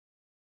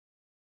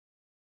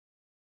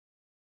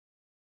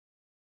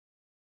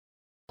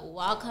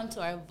welcome to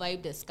our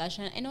vibe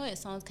discussion. I know it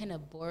sounds kind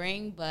of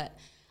boring, but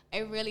I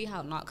really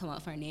have not come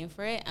up with a name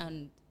for it.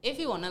 And if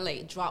you want to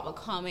like drop a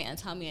comment and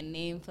tell me a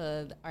name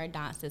for our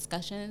dance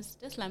discussions,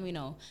 just let me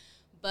know.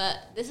 But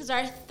this is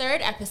our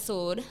third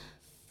episode,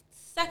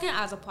 second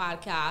as a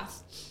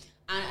podcast.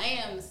 And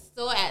I am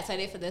so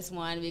excited for this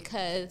one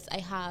because I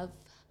have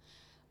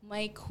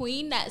my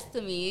queen next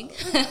to me.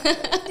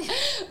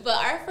 But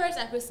our first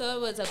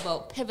episode was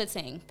about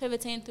pivoting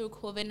through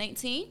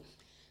COVID-19.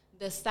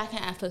 The second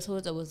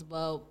episode was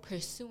about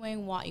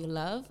pursuing what you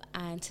love.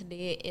 And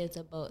today is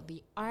about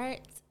the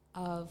art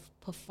of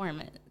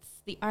performance.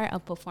 The art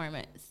of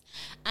performance.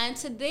 And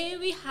today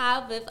we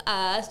have with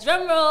us,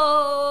 drum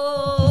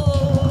roll,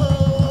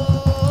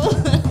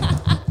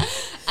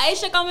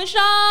 Aisha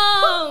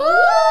Kamishong.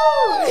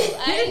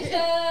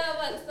 Aisha,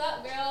 what's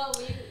up, girl?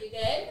 You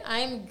good?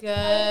 I'm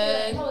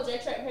good. How was your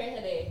trip here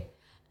today?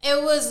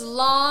 It was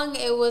long,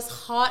 it was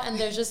hot, and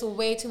there's just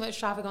way too much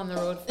traffic on the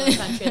road for a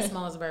country as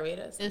small as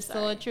Barbados. It's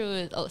so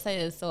true.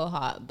 Outside is so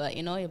hot, but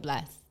you know you're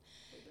blessed.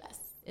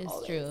 It's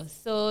always true.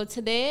 So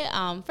today,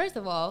 first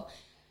of all,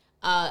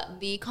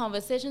 the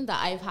conversation that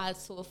I've had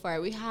so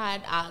far, we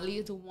had at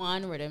least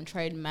one Rhythm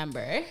Tribe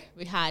member.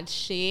 We had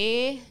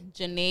Shay,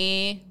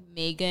 Janae,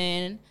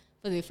 Megan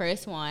for the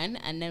first one,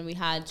 and then we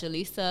had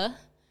Jaleesa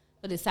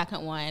for the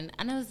second one.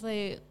 And I was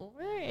like,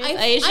 where is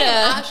Aisha?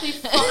 I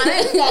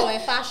didn't follow in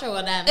fashion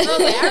with them. So I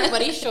was like,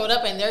 everybody showed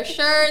up in their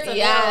shirts and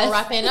they were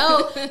rapping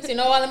out. So you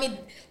know what? Let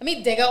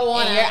me dig out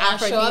one and your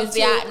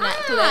aphrodisiac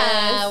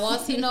necklace.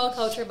 Once you know,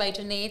 culture by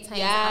Janae times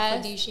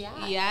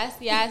aphrodisiac.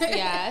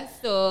 Yes.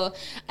 So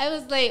I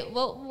was like,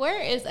 well, where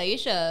is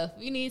Aisha?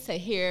 We need to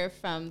hear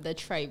from the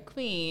tribe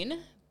queen,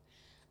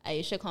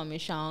 Aisha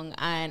Kamishong,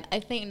 and I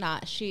think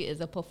that she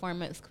is a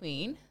performance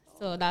queen.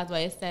 So that's why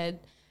I said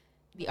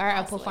the art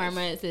of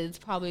performance is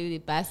probably the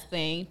best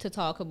thing to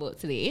talk about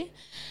today.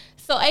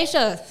 So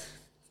Aisha,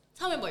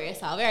 tell me about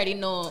yourself. I already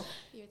know.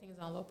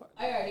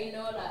 I already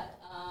know that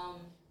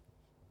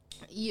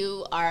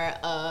you are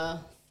a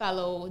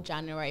fellow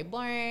January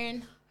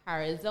born,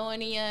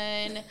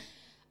 Arizonian,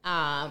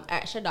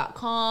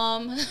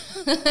 extra.com.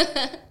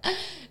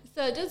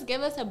 So just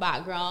give us a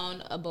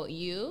background about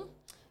you.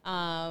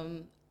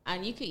 And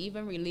you could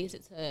even relate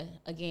it to,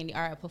 again, the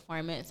art of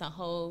performance and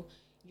how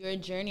your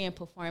journey in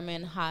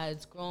performing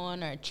has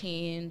grown or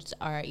changed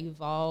or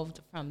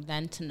evolved from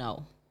then to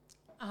now.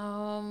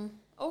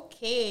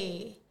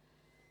 Okay.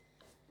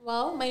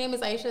 Well, my name is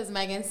Aisha, as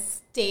Megan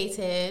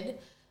stated.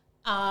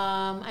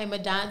 I'm a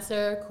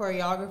dancer,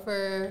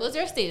 choreographer. What's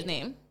your stage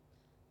name?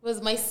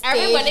 Was my stage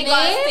Everybody name?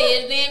 got a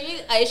stage name.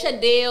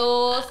 Aisha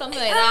Deo, something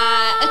like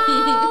that.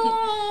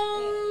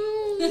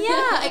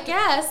 Yeah, I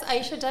guess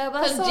Aisha Deo.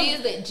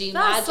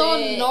 That's so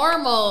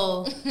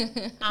normal.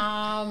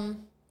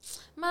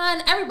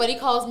 Man, everybody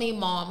calls me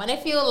mom, and I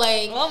feel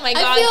like, oh my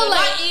god, I feel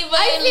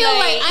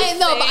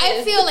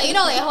like, you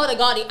know, like how they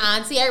got the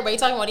auntie. Everybody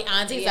talking about the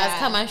aunties that's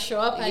come and show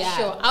up and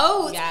show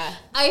out. Yeah.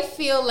 I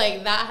feel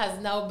like that has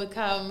now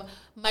become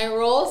my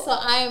role. So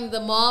I'm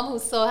the mom who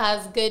still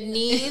has good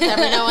knees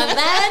every now and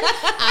then,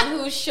 and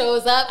who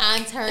shows up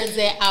and turns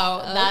it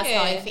out. Okay. That's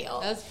how I feel.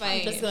 That's fine.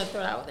 I'm just gonna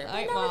throw it out there.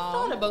 I never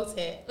thought about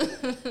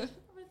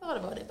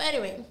it. But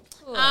anyway,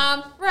 cool.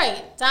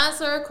 Right,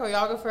 dancer,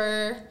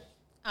 choreographer.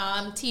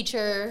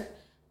 Teacher,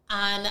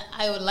 and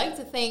I would like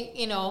to think,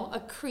 you know, a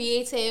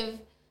creative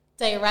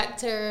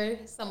director,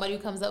 somebody who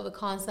comes up with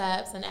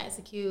concepts and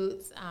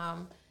executes,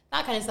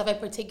 that kind of stuff I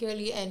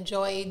particularly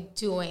enjoy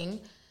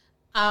doing.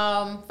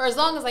 For as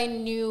long as I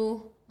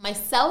knew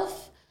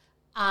myself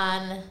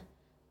and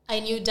I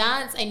knew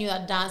dance, I knew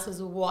that dance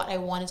was what I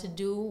wanted to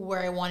do, where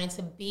I wanted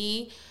to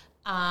be.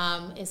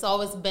 It's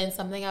always been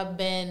something I've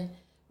been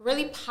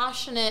really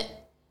passionate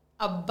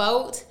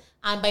about.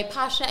 And by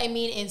passion, I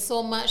mean in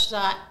so much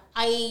that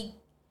I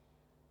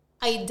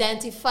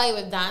identify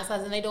with dance,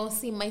 as in I don't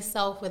see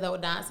myself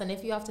without dance. And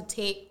if you have to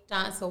take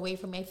dance away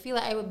from me, I feel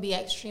like I would be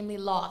extremely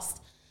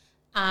lost.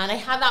 And I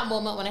had that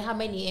moment when I had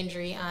my knee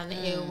injury, and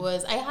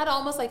I had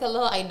almost like a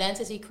little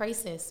identity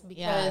crisis,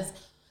 because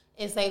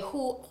it's like,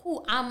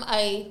 who am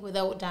I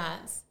without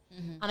dance?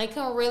 Mm-hmm. And I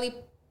couldn't really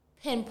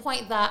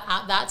pinpoint that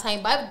at that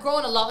time, but I've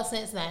grown a lot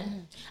since then.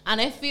 Mm-hmm.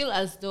 And I feel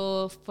as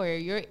though for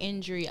your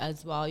injury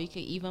as well, you could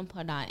even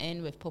put that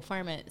in with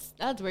performance.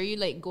 That's where you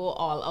like go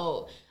all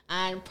out,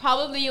 and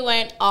probably you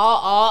went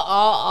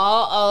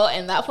all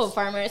in that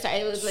performance.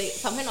 It was like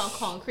something on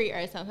concrete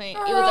or something.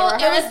 Girl, it was a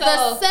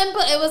rehearsal.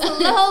 It was a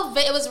little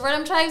it was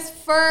Rhythm Tribe's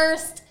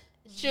first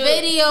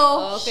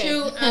video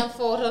shoot and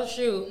photo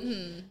shoot.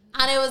 Mm-hmm.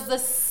 And it was the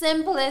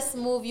simplest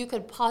move you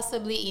could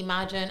possibly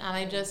imagine. And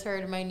I just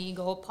heard my knee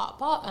go pop,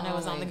 pop, and I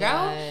was on the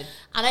ground.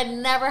 And I'd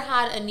never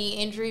had a knee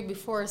injury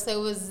before. So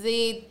it was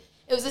the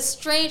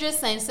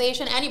strangest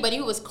sensation. Anybody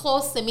who was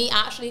close to me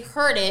actually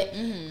heard it.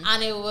 Mm-hmm.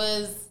 And I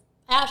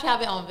actually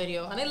have it on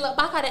video. And I look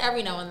back at it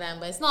every now and then.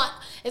 But it's not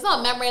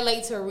a memory I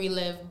like to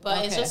relive.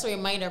 But it's just a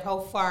reminder of how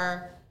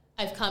far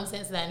I've come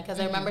since then, because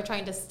I remember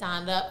trying to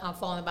stand up and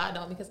falling back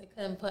down because I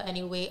couldn't put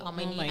any weight on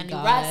my knee, and the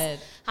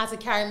rest had to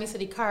carry me to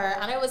the car,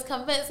 and I was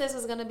convinced this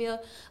was going to be a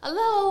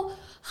little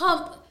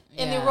hump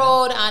in the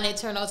road, and it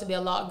turned out to be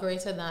a lot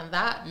greater than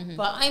that.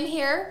 But I'm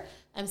here.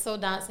 I'm still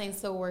dancing,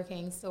 still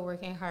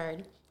working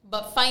hard,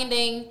 but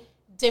finding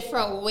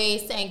different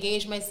ways to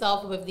engage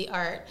myself with the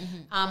art.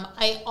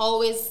 I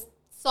always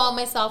saw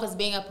myself as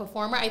being a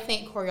performer. I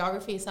think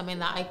choreography is something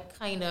that I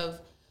kind of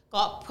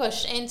got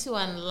pushed into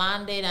and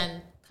landed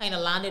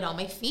on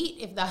my feet,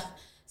 if that's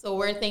a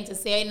weird thing to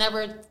say. I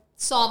never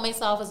saw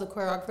myself as a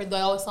choreographer, though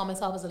I always saw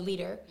myself as a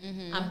leader.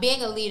 And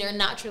being a leader,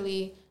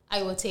 naturally,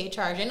 I would take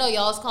charge. I know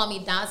y'all always call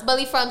me Dance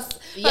Bully from time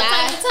to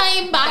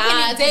time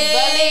back in the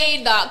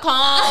day.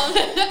 DanceBully.com.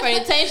 For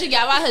the time she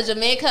got out her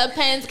Jamaica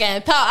pens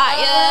getting pelt at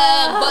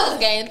you, books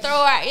getting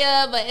thrown at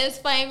you, but it's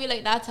fine. We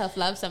like that tough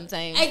love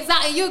sometimes.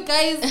 Exactly. You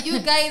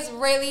guys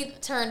really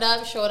turned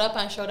up, showed up,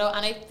 and showed out.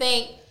 And I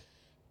think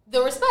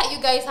the respect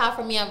you guys have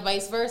for me and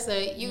vice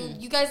versa,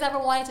 you guys never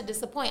wanted to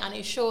disappoint, and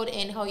it showed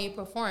in how you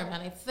performed.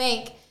 And I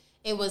think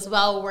it was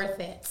well worth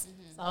it.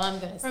 All I'm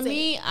gonna say. For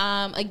me,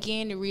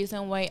 again, the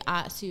reason why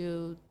I asked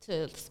you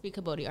to speak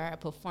about the art of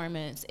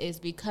performance is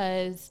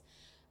because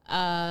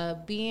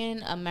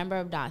being a member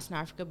of Dance in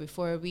Africa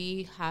before,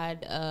 we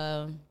had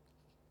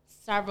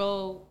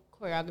several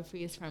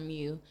choreographies from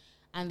you,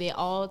 and they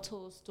all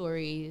told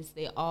stories.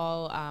 They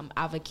all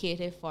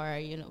advocated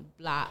for,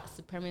 Black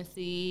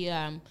supremacy,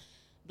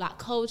 Black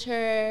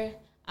culture,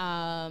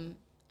 and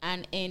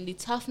in the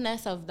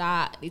toughness of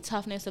that, the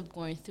toughness of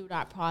going through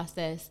that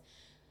process,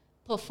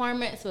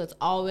 performance was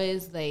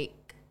always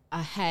like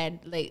ahead,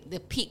 like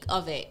the peak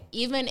of it.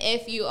 Even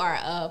if you are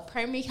a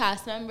primary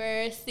cast member,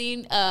 a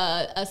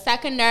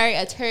secondary,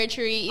 a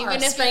tertiary,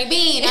 even if straight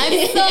bean,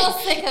 I'm so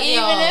sick of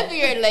even if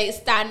you're like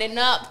standing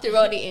up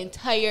throughout the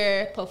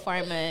entire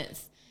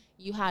performance,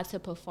 you had to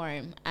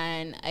perform.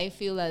 And I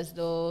feel as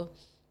though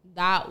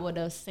that would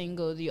have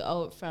singled you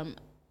out from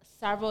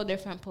several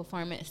different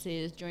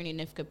performances during the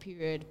NIFCA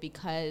period,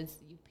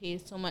 because you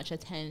paid so much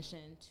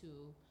attention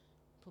to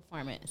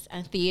performance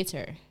and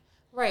theater.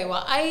 Right.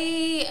 Well,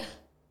 I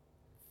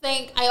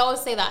think I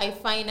always say that I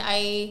find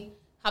I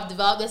have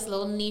developed this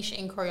little niche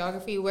in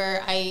choreography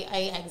where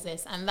I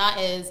exist, and that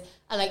is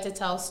I like to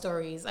tell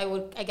stories. I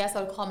guess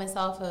I would call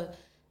myself a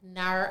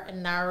narrator,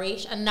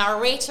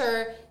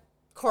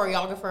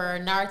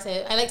 choreographer,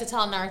 narrative. I like to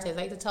tell narratives.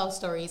 I like to tell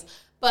stories,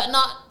 but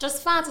not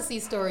just fantasy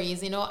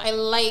stories. I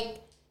like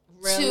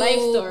real life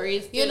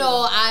stories too.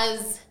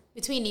 As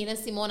between Nina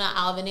Simone and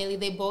Alvin Ailey,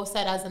 they both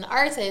said as an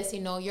artist,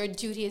 your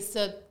duty is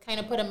to kind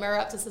of put a mirror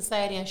up to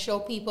society and show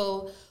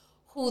people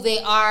who they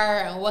are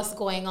and what's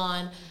going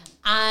on.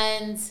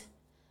 And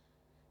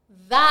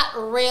that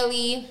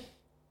really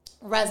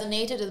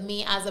resonated with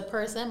me as a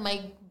person.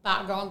 My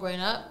background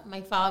growing up,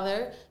 my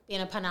father being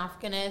a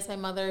Pan-Africanist, my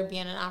mother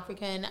being an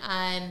African.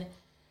 And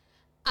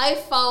I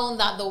found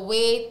that the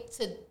way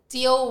to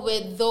deal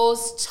with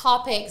those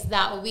topics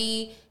that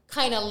we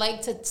kind of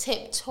like to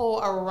tiptoe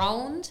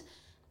around,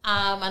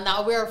 and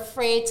that we're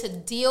afraid to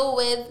deal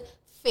with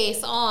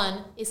face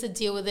on, is to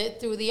deal with it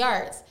through the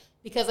arts,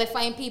 because I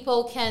find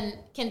people can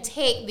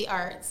take the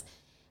arts,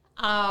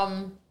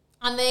 and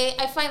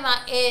I find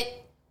that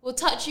it will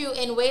touch you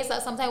in ways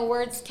that sometimes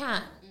words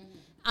can't.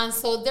 And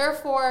so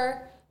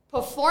therefore,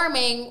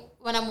 performing,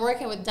 when I'm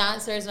working with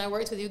dancers and I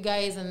worked with you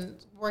guys and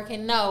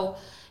working now,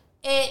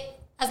 it,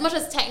 as much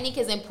as technique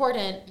is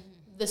important,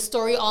 the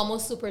story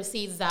almost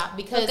supersedes that.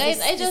 Because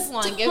guys, I just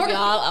want to give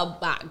y'all a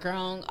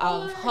background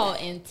of how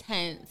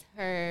intense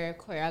her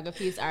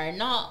choreographies are.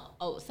 Not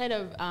outside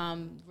of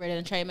Rhythm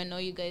and Tribe. I know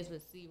you guys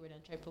would see Rhythm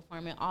and Tribe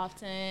performing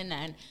often,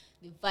 and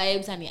the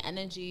vibes and the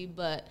energy,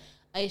 but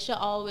Aisha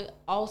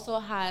also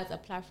has a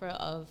plethora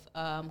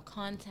of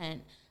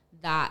content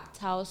that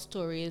tells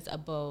stories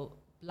about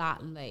Black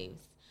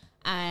lives.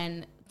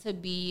 And to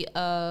be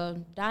a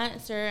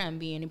dancer and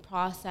be in the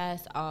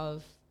process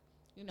of,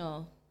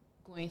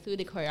 going through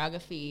the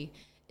choreography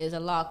is a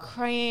lot of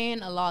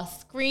crying, a lot of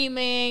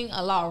screaming,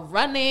 a lot of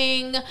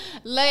running.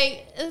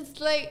 It's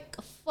like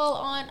full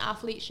on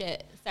athlete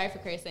shit. Sorry for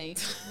cursing,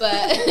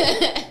 but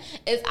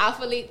it's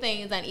athlete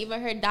things. And even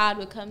her dad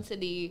would come to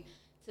the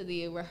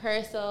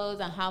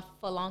rehearsals and have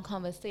full on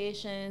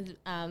conversations,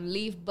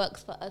 leave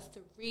books for us to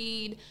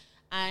read.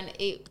 And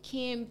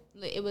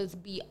it was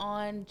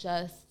beyond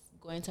just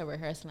going to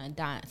rehearsal and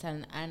dance.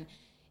 And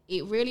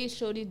it really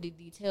showed you the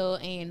detail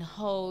in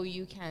how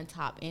you can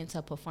tap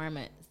into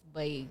performance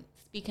by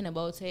speaking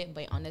about it,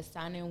 by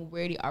understanding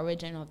where the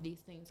origin of these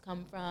things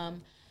come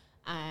from,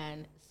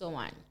 and so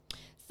on.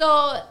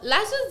 So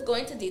let's just go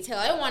into detail.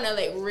 I want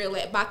to reel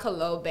it back a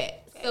little bit.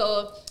 Okay.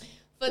 So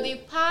for the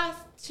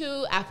past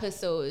 2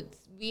 episodes,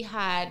 we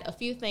had a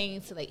few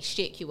things to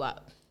shake you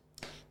up.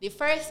 The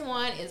first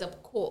one is a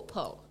quote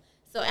pull.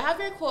 So I have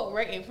your quote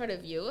right in front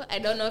of you. I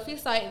don't know if you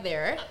saw it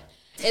there.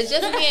 It's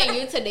just me and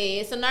you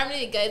today. So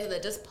normally the guys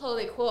would just pull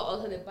the quote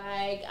out of the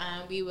bag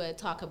and we would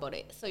talk about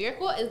it. So your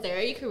quote is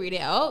there. You can read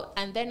it out.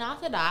 And then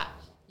after that,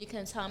 you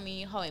can tell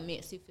me how it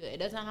makes you feel. It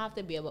doesn't have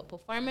to be about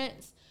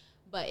performance,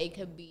 but it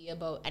could be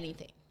about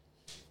anything.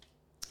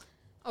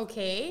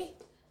 Okay.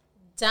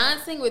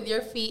 Dancing with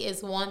your feet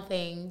is one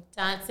thing.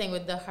 Dancing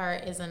with the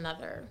heart is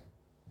another.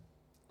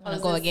 Want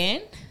to go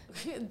again?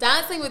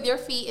 Dancing with your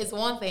feet is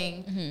one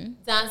thing. Mm-hmm.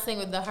 Dancing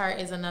with the heart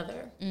is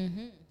another.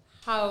 Mm-hmm.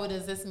 How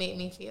does this make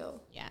me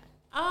feel? Yeah.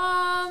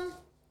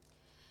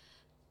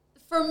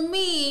 For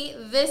me,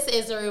 this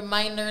is a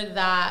reminder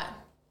that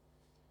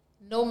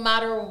no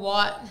matter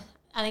what,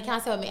 and I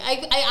can't say what me,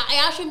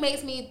 I actually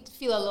makes me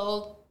feel a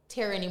little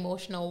teary and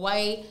emotional.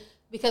 Why?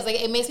 Because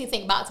like it makes me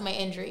think back to my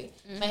injury.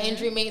 Mm-hmm. My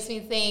injury makes me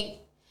think.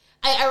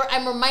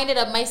 I'm reminded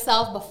of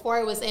myself before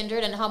I was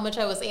injured and how much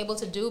I was able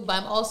to do,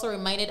 but I'm also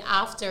reminded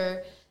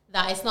after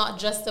that it's not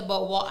just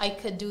about what I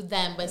could do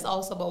then, but it's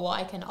also about what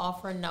I can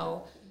offer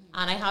now.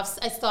 And I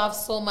still have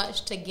so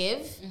much to give.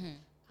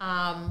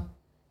 Mm-hmm.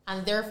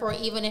 And therefore,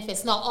 even if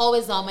it's not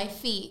always on my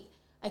feet,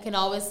 I can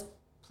always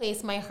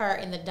place my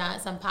heart in the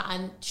dance and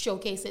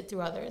showcase it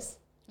through others.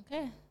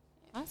 Okay.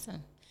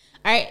 Awesome.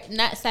 All right.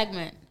 Next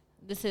segment.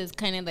 This is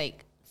kind of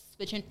like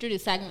switching through the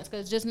segments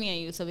because it's just me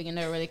and you, so we can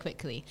do it really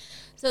quickly.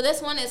 So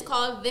this one is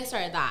called This or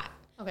That.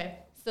 Okay.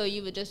 So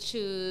you would just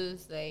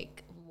choose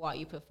like what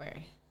you prefer.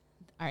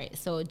 All right.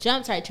 So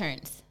jumps or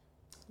turns?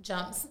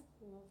 Jumps.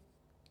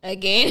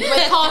 Again?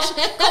 With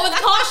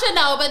caution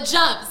now, but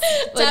jumps.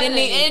 Within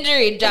the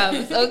injury,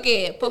 jumps.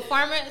 Okay.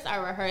 Performance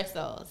or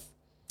rehearsals?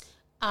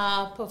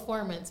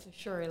 Performance for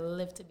sure.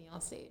 Live to be on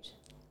stage.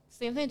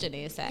 Same thing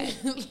Jaleesa said.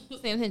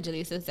 Same thing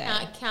Jaleesa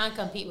said. Can't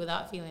compete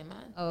without feeling,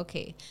 man.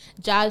 Okay.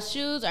 Jazz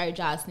shoes or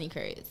jazz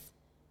sneakers?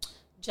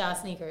 Jazz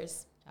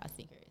sneakers. Jazz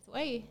sneakers.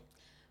 Why?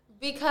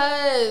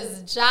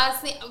 Because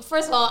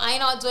first of all, I ain't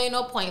not doing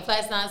no point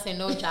flights dancing,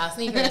 no jazz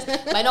sneakers.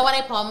 But I know when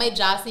I put on my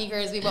jazz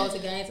sneakers, we about to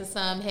get into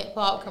some hip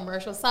hop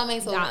commercial something.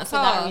 So for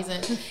that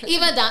reason,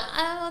 even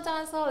I don't know,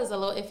 dance hall is a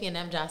little iffy in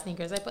them jazz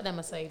sneakers. I put them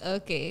aside.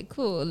 Okay,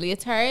 cool.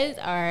 Leotards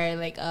are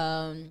like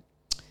a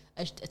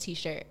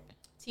t-shirt.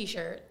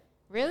 T-shirt.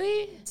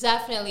 Really?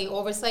 Definitely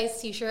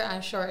oversized t-shirt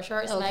and short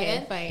shorts. Okay,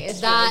 Megan. Fine.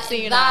 It's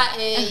that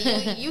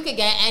is you could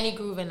get any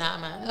groove in that,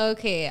 man.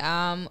 Okay.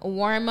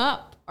 Warm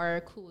up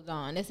or cool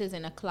down. This is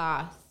in a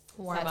class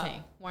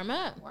setting. Warm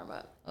up. Warm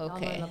up.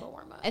 Okay. I love a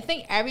warm up. I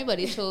think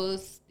everybody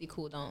chose the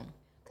cool down.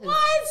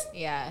 What?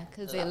 Yeah,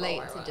 because they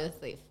like to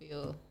just like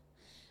feel.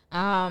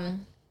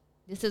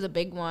 This is a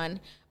big one.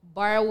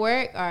 Bar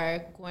work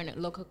or going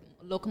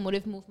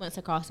locomotive movements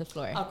across the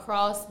floor.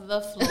 Across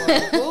the floor.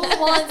 Who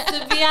wants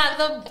to be at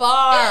the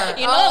bar?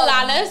 You know,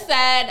 Lana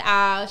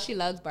said she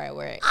loves bar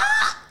work.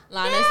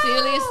 Lana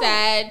Seeley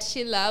said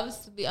she loves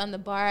to be on the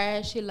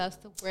bar. She loves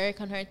to work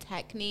on her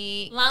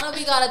technique. Lana,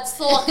 we gotta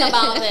talk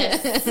about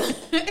this.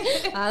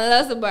 Lana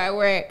loves the bar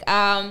work.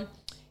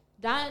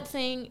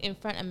 Dancing in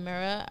front of a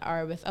mirror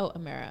or without a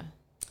mirror?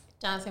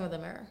 Dancing with a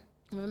mirror.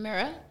 With a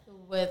mirror?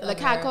 With the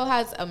Kako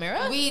has a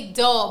mirror? We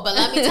don't, but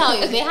let me tell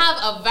you, they have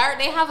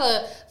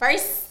a very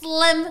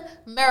slim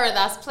mirror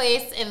that's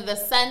placed in the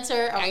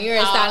center of. And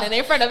you're standing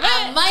in front of it.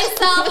 And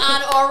myself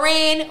and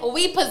Orain,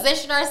 we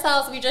position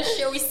ourselves. We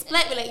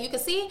split. We like, you can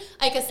see,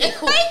 I can see.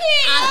 Cool.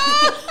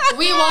 And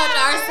we watch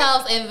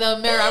ourselves in the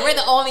mirror. We're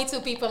the only two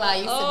people that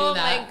used to do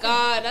that. Oh my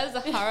God, that's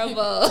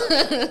horrible.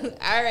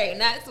 All right,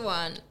 next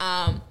one.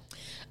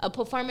 A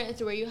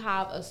performance where you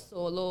have a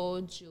solo,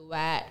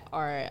 duet,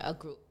 or a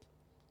group.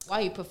 What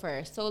do you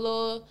prefer,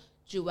 solo,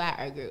 duet,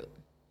 or group?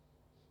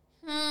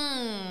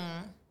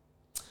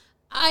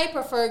 I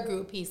prefer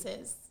group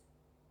pieces.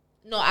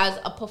 No, as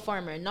a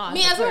performer, not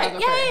me as a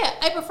choreographer. Yeah.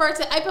 I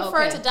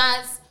prefer to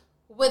dance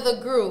with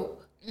a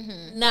group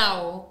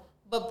now,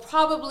 but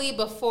probably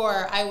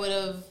before I would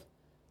have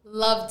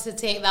loved to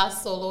take that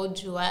solo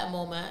duet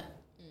moment.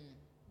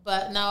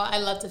 But now I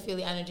love to feel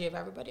the energy of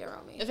everybody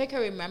around me. If I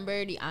can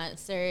remember the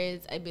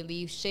answers, I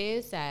believe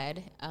Shay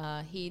said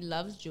he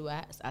loves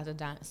duets as a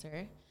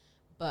dancer,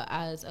 but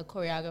as a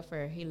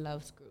choreographer, he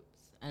loves groups.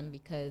 And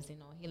because, you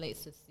know, he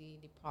likes to see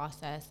the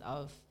process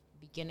of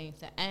beginning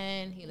to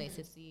end. He likes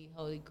to see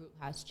how the group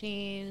has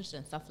changed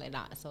and stuff like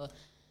that. So,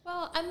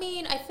 well, I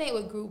mean, I think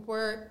with group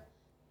work,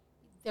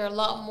 there are a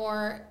lot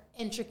more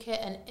intricate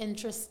and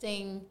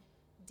interesting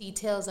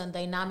details and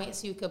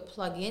dynamics you could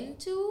plug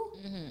into.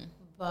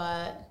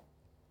 But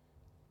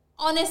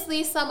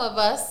honestly, some of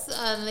us,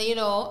 you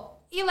know,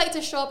 you like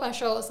to show up and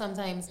show out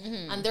sometimes.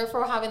 And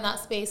therefore, having that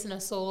space in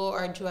a solo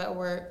or duet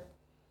work,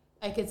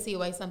 I could see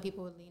why some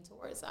people would lean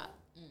towards that.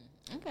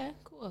 Okay,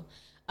 cool.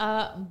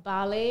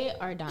 Ballet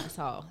or dance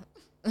hall?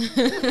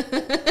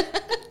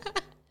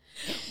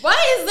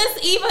 Why is this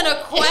even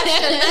a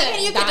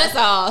question? You could just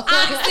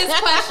ask this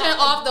question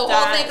off the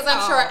whole thing because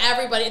I'm sure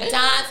everybody,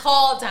 dance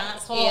hall.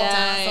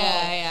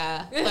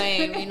 Yeah.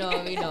 Fine, we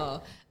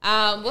know.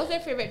 What's your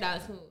favorite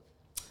dance move?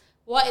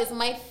 What is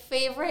my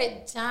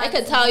favorite dance? I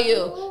could tell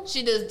you.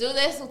 She just do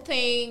this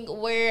thing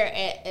where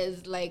it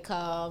is like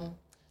a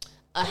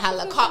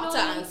helicopter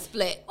and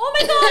split. Oh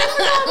my God, I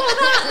forgot about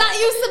that. That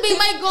used to be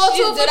my go-to.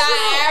 She do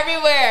that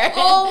everywhere.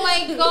 Oh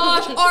my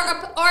gosh.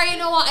 Or you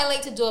know what? I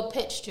like to do a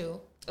pitch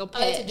too. a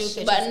pitch. I like to do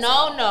pitches. But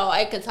no,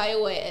 I can tell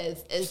you what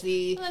it is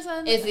the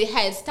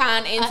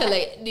headstand into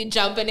like the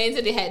jumping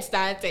into the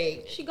headstand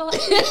thing. She got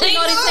it. I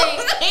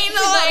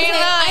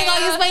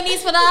know use my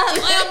knees for that.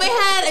 On my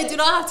head. I do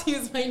not have to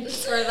use my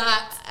knees for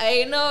that.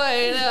 I know.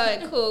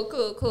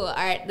 Cool. All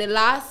right, the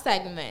last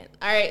segment.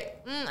 All right,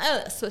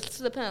 so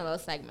slipping a little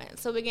segment.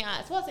 So we can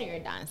ask, what's in your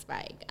dance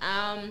bag?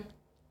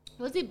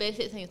 What's the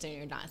basic things in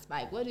your dance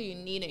bag? What do you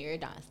need in your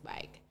dance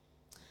bag?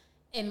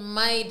 In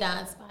my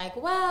dance bag,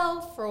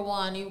 well, for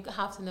one, you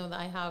have to know that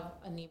I have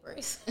a knee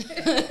brace.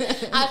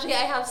 Actually,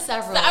 I have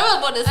several. I was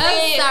about to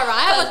say several.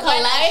 I have a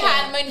collection. I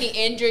had my knee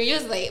injury. You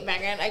was like,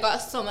 man, I got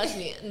so much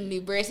knee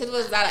braces.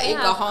 Was that I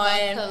have a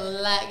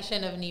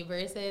collection of knee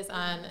braces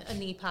and a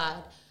knee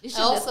pad. You should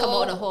just come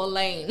out the whole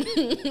lane.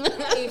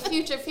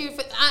 future,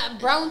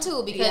 brown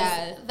too,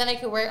 because then I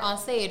could wear it on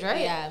stage,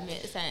 right? Yeah,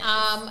 makes sense.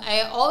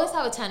 I always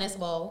have a tennis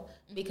ball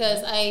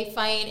because I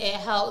find it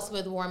helps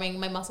with warming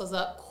my muscles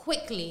up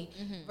quickly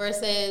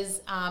versus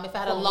if I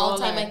had a long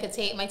time, I could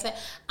take my time.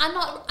 And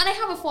I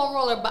have a foam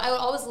roller, but I would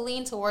always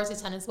lean towards a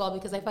tennis ball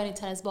because I find a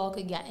tennis ball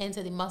could get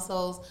into the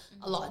muscles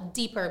a lot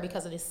deeper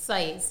because of the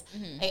size.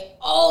 I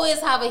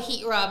always have a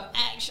heat rub,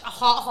 extra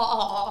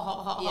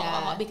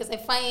hot, because I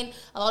find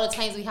a lot of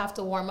times we have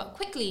to warm up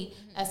quickly,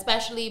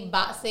 especially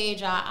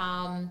backstage at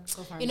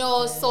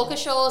soca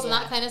shows and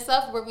that kind of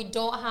stuff where we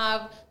don't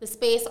have the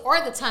space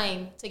or the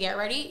time to get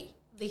ready.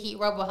 The heat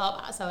rub will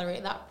help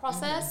accelerate that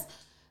process.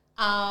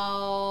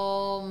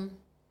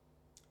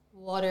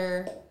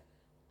 Water.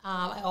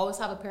 I always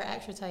have a pair of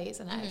extra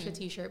tights and an extra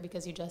t-shirt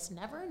because you just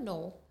never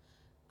know.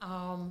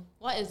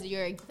 What is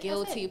your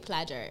guilty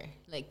pleasure?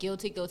 Like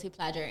guilty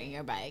pleasure in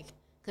your bag?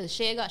 Because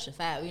Shay got your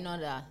fat, we know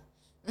that.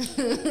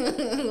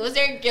 What's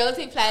your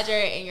guilty pleasure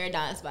in your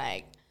dance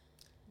bag?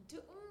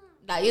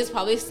 That you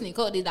probably sneak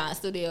out the dance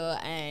studio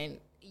and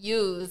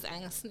use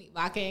and sneak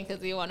back in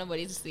because you want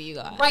nobody to see you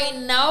guys. Right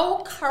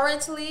now,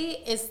 currently,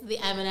 it's the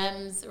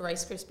M&M's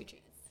Rice Krispie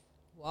treats.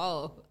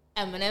 Whoa.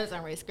 M&M's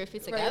and Rice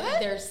Krispies together? Right,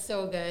 they're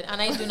so good.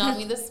 And I do not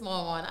mean the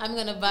small one. I'm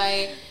going to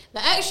buy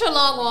the extra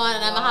long one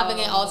and I'm having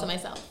it all to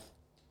myself.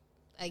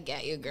 I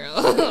get you, girl.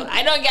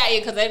 I don't get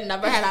you because I've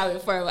never had that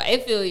before, but I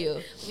feel you.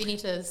 We need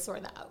to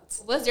sort that out.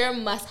 What's your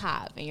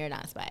must-have in your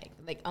dance bag?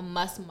 Like a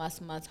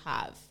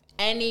must-have.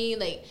 Any,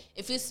 like,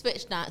 if you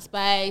switch dance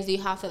bags, you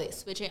have to, like,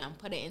 switch it and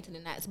put it into the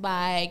next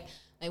bag.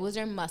 Like, what's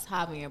your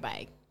must-have in your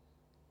bag?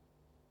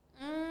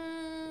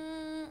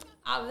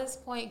 At this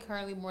point,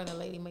 currently more than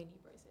lately, my knee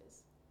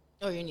braces.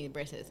 Oh, your knee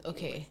braces.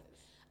 Okay.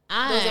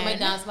 Those are my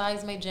dance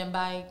bags, my gym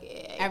bag.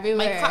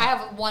 Everywhere. My car, I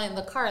have one in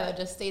the car that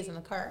just stays in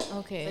the car.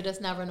 Okay. So I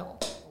just never know.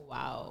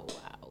 Wow.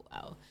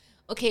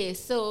 Okay,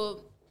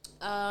 so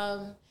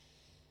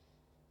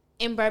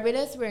in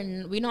Barbados,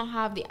 we don't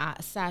have the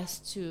access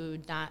to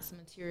dance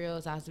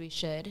materials as we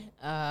should.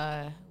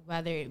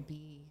 Whether it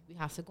be we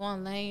have to go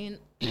online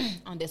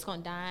on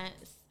Discount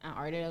Dance and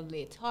order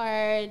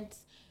leotards,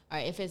 or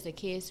if it's the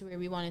case where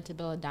we wanted to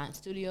build a dance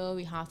studio,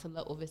 we have to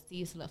look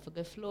overseas to look for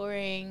good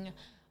flooring,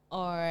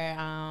 or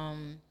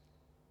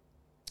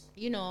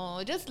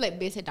just like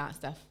basic dance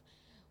stuff.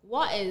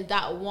 What is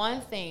that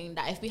one thing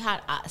that if we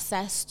had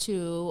access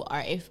to, or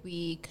if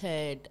we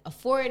could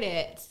afford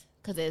it,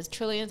 because it's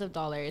trillions of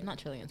dollars, not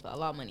trillions, but a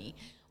lot of money,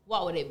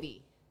 what would it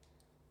be?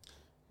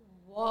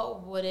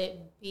 What would it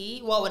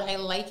be? What would I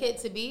like it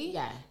to be?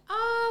 Yeah.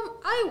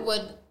 I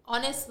would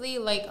honestly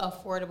like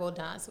affordable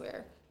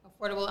dancewear.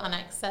 Affordable and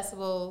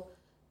accessible,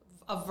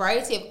 a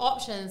variety of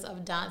options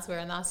of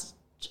dancewear, and that's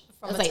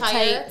from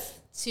attire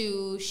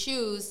to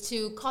shoes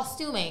to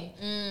costuming.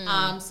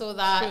 So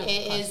that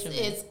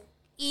it's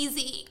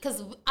easy,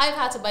 because I've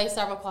had to buy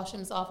several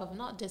costumes off of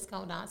not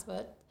Discount Dance,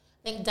 but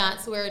I think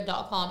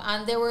dancewear.com,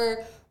 and they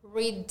were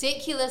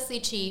ridiculously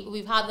cheap.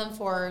 We've had them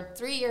for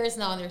 3 years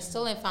now, and they're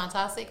still in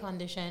fantastic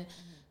condition.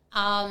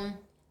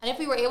 And if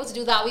we were able to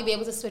do that, we'd be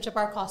able to switch up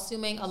our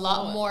costuming a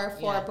lot more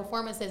for our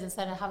performances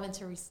instead of having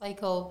to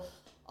recycle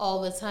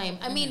all the time.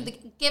 I mean,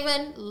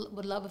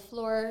 would love a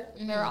floor,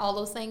 mirror, all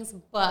those things,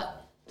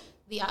 but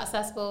the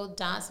accessible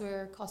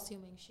dancewear,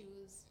 costuming,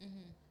 shoes.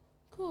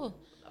 Cool.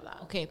 Love that.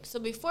 Okay, so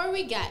before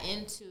we get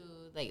into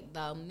like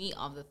the meat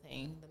of the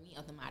thing, the meat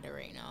of the matter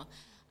right now,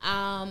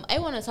 I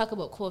want to talk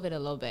about COVID a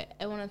little bit.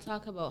 I want to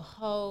talk about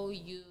how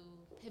you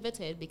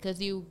pivoted, because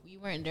you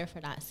weren't there for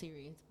that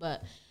series,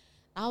 but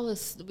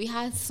we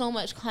had so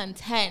much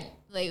content.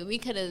 Like, we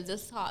could have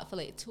just talked for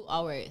like 2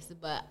 hours,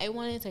 but I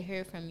wanted to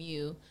hear from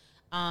you.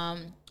 I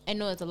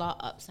know it's a lot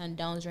of ups and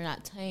downs during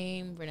that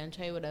time.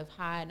 Renanche would have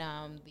had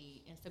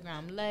the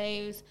Instagram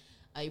lives.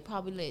 You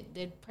probably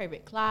did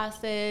private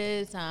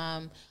classes.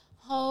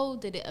 How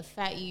did it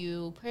affect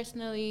you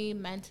personally,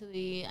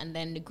 mentally, and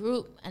then the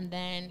group, and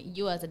then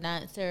you as a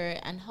dancer,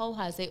 and how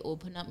has it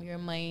opened up your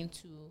mind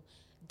to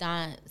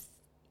dance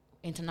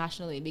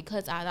internationally?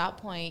 Because at that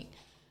point,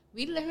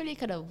 we literally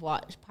could have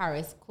watched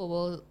Paris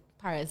Global's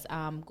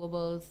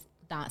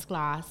dance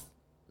class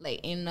like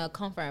in the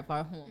comfort of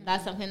our home.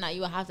 That's something that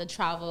you would have to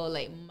travel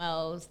like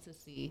miles to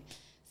see.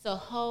 So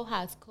how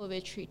has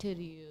COVID treated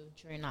you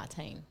during that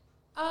time?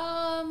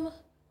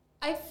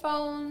 I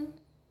found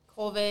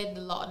COVID,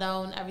 the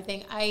lockdown,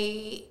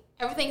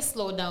 everything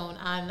slowed down,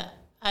 and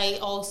I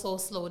also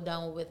slowed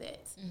down with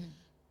it. Mm-hmm.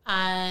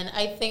 And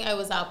I think I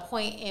was at a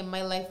point in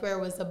my life where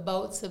I was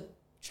about to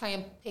try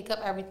and pick up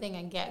everything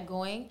and get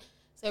going.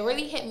 So it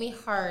really hit me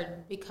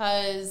hard,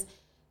 because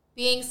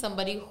being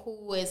somebody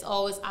who is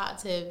always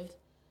active,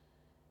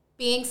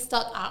 being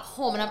stuck at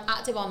home, and I'm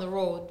active on the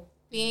road,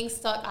 being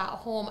stuck at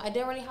home, I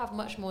didn't really have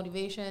much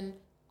motivation,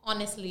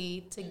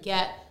 honestly, to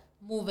get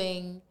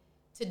moving,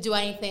 to do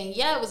anything.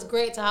 Yeah, it was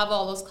great to have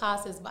all those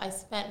classes, but I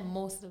spent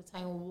most of the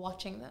time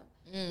watching them.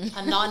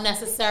 And not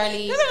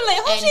necessarily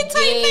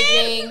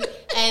engaging.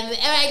 And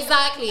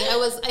exactly,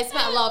 I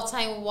spent a lot of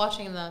time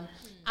watching them.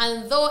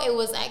 And though it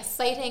was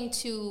exciting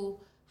to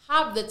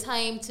have the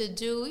time to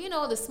do,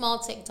 the small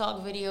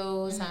TikTok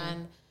videos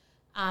and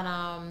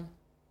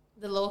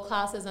the little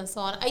classes and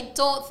so on, I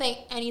don't think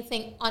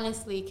anything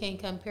honestly can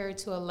compare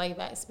to a live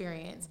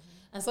experience.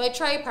 And so I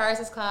tried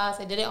Paris's class.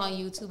 I did it on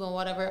YouTube and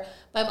whatever,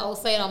 but I'm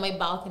outside on my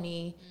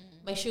balcony.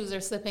 My shoes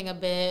are slipping a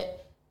bit.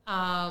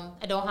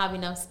 I don't have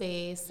enough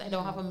space. I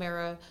don't have a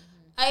mirror.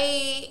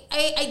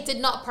 I did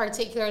not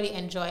particularly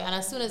enjoy. And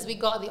as soon as we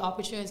got the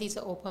opportunity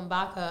to open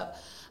back up,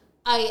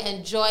 I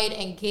enjoyed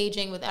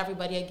engaging with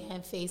everybody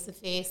again face to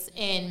face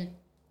in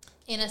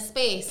a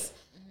space.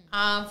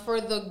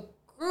 For the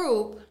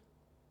group,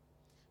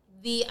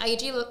 the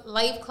IG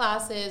live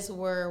classes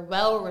were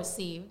well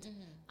received,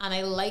 and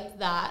I liked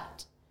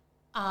that.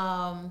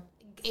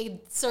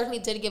 It certainly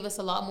did give us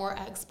a lot more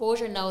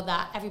exposure now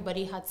that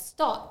everybody had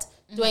stopped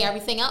doing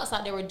everything else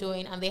that they were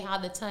doing, and they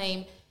had the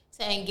time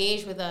to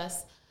engage with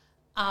us.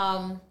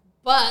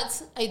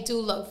 But I do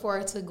look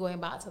forward to going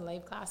back to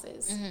live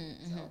classes.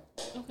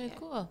 So, okay,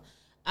 cool.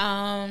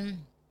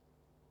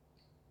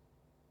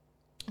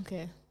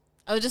 Okay.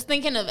 I was just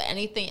thinking of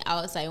anything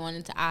else I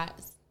wanted to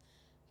ask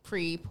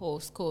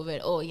pre-post COVID.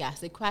 Oh yes,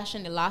 the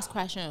last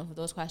question of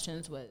those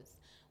questions was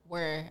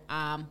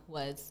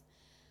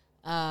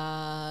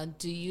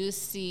do you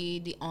see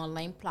the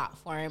online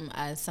platform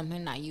as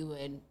something that you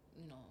would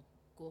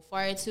go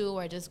forward to,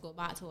 or just go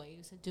back to what you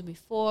used to do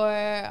before,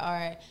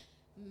 or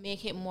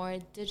make it more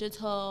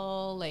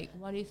digital? Like,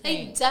 what do you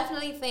think? I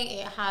definitely think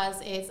it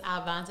has its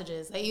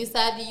advantages. Like you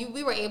said,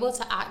 we were able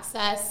to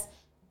access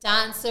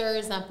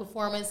dancers and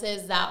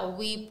performances that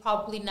we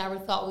probably never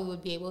thought we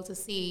would be able to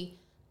see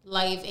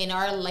live in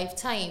our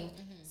lifetime.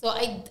 So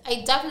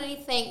I definitely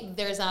think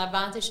there's an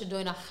advantage to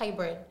doing a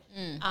hybrid.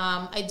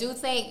 I do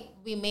think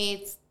we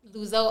may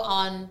lose out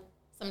on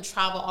some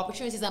travel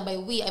opportunities, and by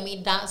we, I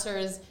mean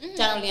dancers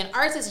generally and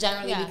artists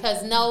generally,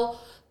 because now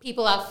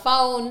people have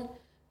found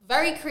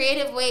very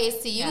creative ways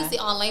to use the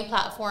online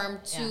platform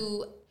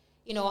to,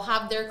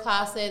 have their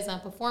classes and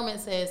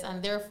performances,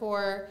 and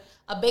therefore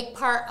a big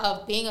part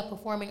of being a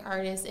performing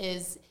artist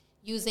is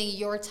using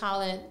your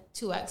talent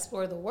to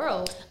explore the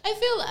world. I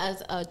feel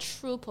as a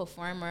true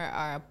performer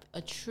or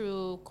a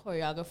true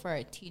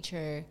choreographer or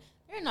teacher,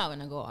 they're not going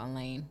to go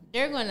online.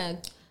 They're going to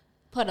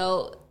put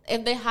out,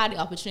 if they had the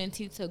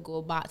opportunity to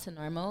go back to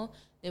normal,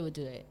 they would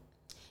do it.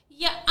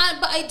 Yeah,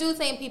 but I do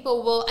think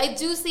I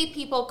do see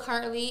people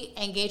currently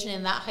engaging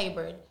in that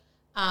hybrid,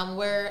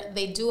 where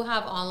they do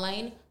have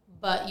online,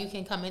 but you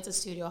can come into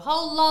studio.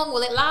 How long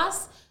will it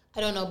last?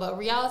 I don't know, but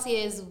reality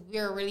is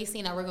we're really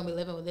seeing that we're going to be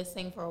living with this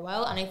thing for a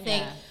while. And I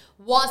think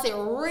once it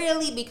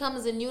really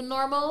becomes a new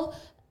normal,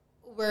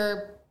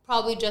 we're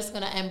probably just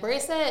going to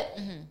embrace it,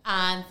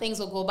 and things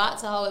will go back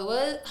to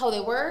how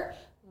they were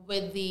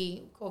with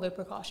the COVID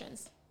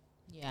precautions.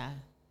 Yeah.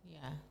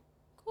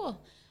 Cool.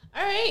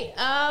 All right.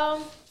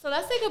 So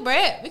let's take a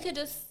break. We could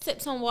just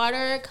sip some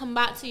water, come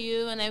back to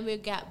you, and then we'll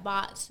get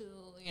back to,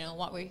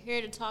 what we're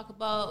here to talk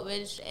about,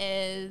 which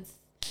is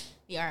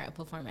the art of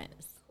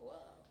performance. Cool.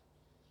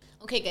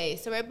 Okay,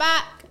 guys. So we're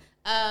back.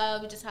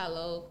 We just had a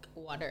little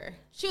water.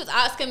 She was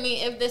asking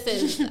me if this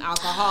is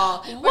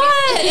alcohol.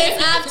 What?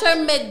 It's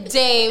after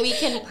midday. We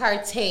can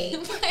partake.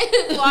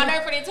 It's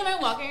water. For the time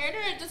I'm walking here,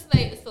 they're just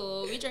like,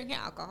 so we drinking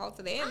alcohol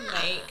today? And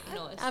like,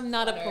 no, it's I'm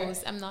not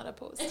opposed. I'm not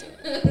opposed to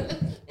it.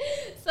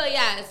 So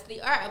yeah, it's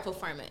the art of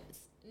performance.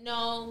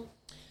 No,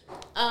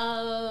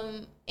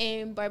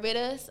 in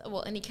Barbados,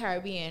 well, in the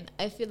Caribbean,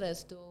 I feel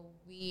as though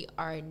we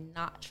are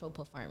natural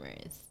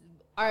performers.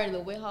 The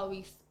way how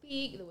we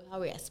speak, the way how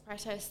we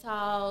express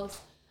ourselves,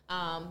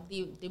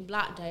 the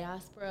Black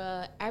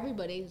diaspora,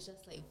 everybody is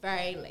just like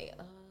very like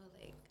I'm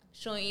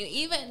showing you.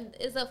 Even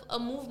it's a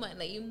movement,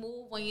 like you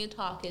move when you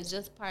talk. It's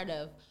just part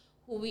of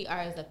who we are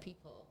as a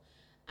people.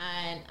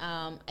 And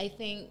I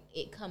think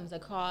it comes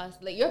across,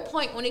 like your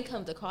point only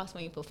comes across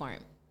when you perform.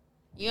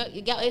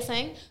 You get what I'm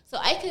saying? So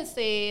I could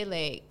say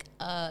like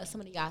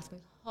somebody asked me,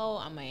 how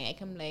am I? I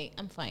can like,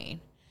 I'm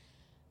fine.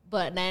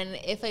 But then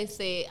if I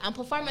say, and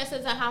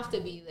performances I have to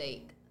be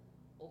like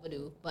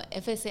overdue. But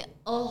if I say,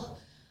 oh,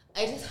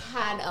 I just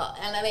had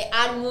and then I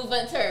add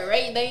movement to it,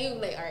 right? Then you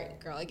like, all right,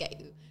 girl, I get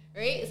you,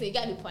 right? So you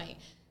got the point.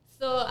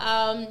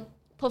 So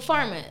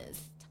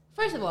performance.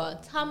 First of all,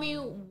 tell me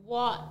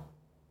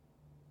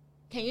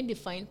can you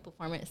define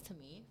performance to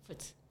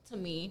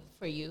me,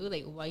 for you,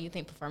 like what you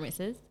think performance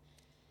is?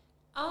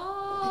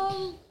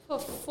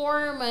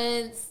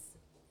 Performance,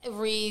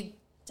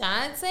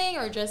 dancing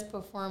or just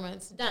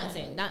performance?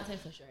 Dancing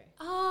for sure.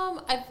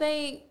 I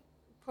think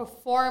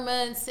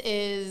performance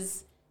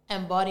is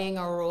embodying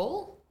a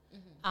role.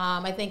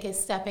 I think it's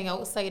stepping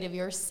outside of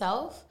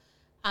yourself,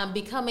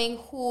 becoming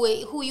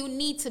who you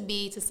need to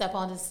be to step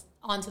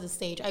onto the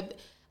stage.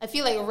 I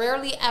feel like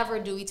rarely ever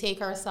do we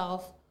take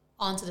ourselves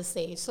onto the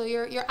stage. So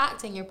you're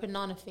acting, you're putting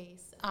on a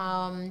face,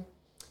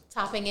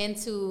 tapping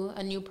into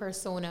a new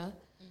persona,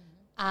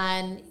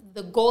 and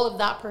the goal of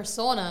that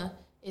persona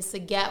is to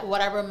get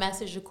whatever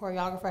message the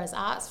choreographer has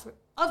asked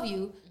of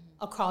you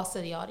across to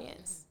the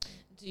audience.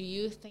 Do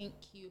you think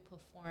you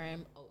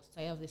perform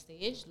outside of the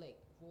stage, like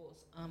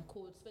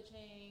code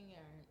switching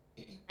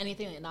or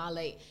anything like that?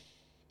 Like,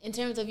 in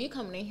terms of you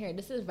coming in here,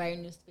 this is very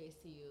new space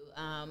to you.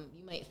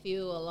 You might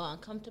feel a little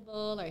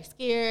uncomfortable or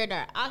scared,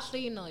 or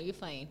actually, you're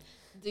fine.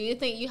 Do you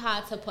think you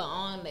had to put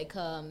on like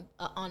an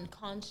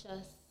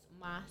unconscious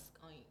mask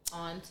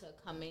on to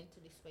come into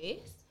the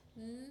space?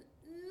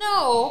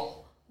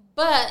 No,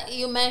 but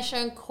you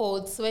mentioned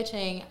code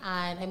switching,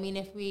 and I mean,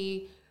 if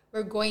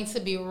we're going to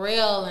be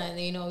real and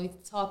we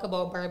talk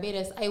about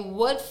Barbados, I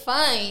would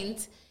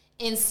find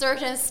in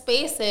certain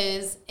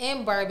spaces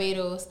in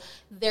Barbados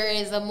there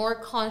is a more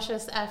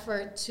conscious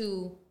effort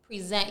to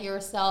present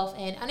yourself,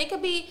 and it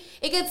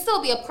could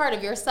still be a part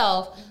of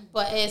yourself,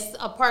 but it's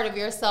a part of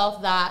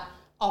yourself that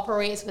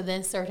operates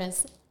within certain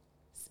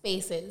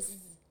spaces.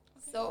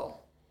 Okay. So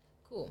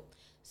cool.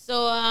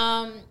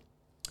 So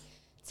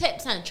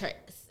tips and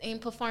tricks in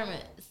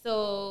performance.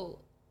 So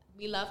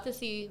we love to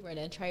see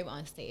Rhythm Tribe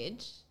on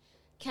stage.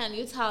 Can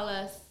you tell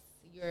us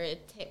your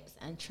tips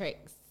and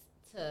tricks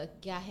to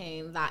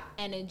getting that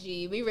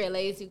energy? We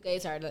realize you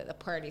guys are like the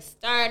party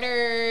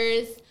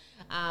starters.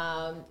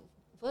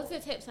 What's the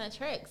tips and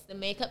tricks? The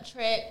makeup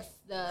tricks,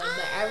 the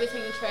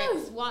everything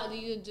tricks. What do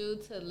you do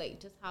to like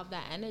just have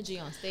that energy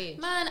on stage?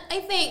 Man, I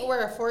think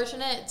we're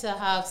fortunate to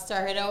have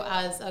started out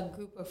as a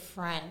group of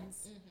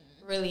friends,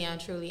 really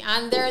and truly.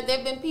 And there've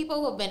been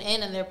people who've been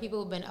in and there are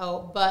people who've been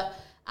out. But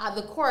at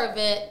the core of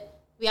it,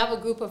 we have a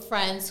group of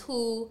friends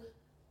who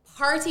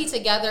party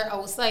together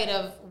outside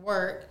of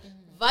work,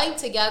 vibe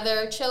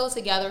together, chill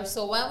together.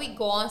 So when we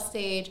go on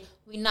stage,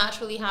 we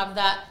naturally have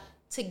that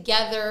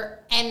together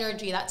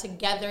energy, that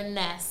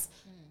togetherness.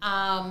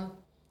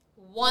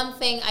 One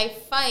thing I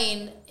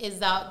find is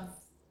that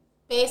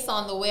based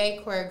on the way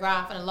I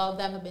choreograph, and a lot of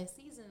them have been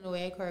seasoned in the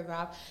way I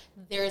choreograph,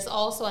 there's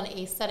also an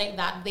aesthetic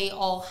that they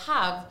all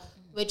have,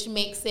 which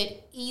makes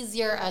it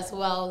easier as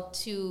well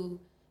to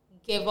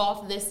give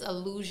off this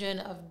illusion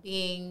of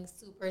being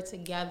super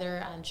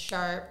together and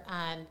sharp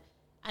and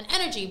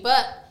energy.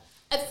 But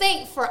I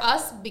think for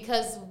us,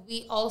 because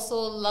we also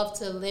love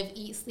to live,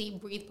 eat,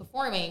 sleep, breathe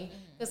performing,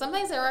 because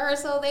sometimes at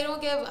rehearsal, they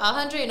don't give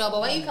 100,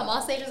 but when you come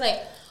on stage, it's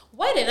like,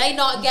 why did I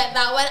not get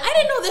that one? I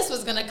didn't know this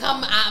was going to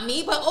come at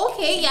me, but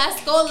okay,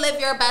 yes, go live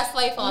your best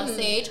life on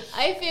stage.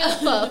 I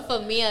feel for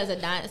me as a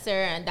dancer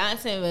and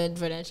dancing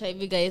with Rhythm Tribe,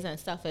 you guys and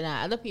stuff like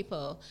that, other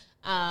people,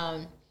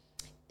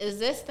 is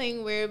this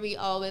thing where we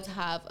always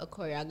have a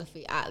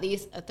choreography, at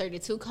least a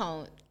 32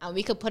 count, and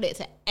we could put it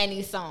to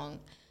any song.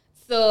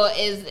 So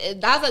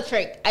that's a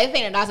trick. I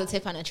think that's a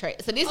tip and a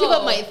trick. So these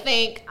people might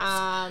think,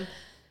 how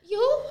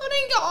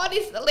didn't get all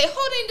these, like,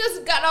 how didn't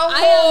just get a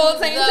whole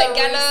thing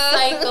together?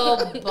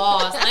 Recycle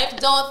boss. I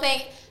don't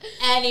think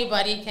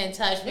anybody can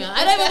touch me.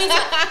 I don't even need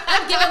to,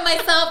 I've given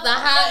myself the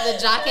hat, the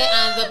jacket,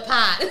 and the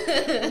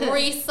pant.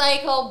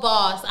 Recycle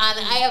boss. And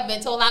I have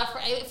been told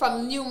that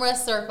from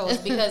numerous circles,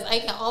 because I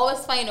can always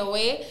find a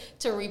way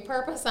to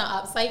repurpose and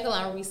upcycle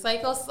and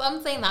recycle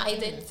something that I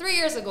did 3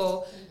 years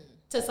ago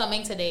to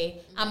something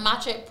today and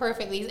match it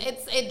perfectly.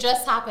 It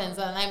just happens,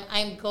 and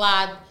I'm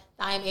glad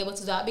that I'm able to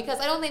do that, because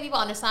I don't think people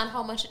understand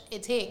how much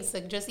it takes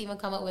to just even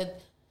come up with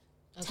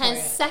 10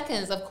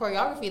 seconds of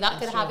choreography. That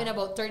could happen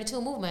about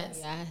 32 movements.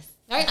 Yes.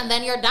 Right? And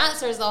then your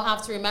dancers will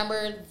have to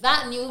remember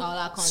that new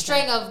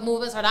string of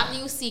movements or that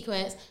new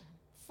sequence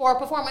for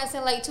performance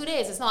in like 2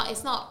 days. It's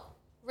not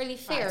really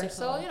fair. Practical.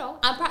 So,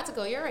 and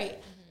practical, you're right.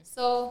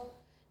 So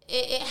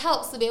it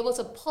helps to be able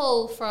to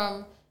pull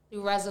from the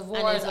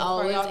reservoirs, and it's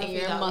always in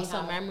your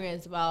muscle memory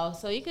as well.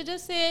 So you could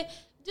just say,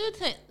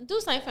 do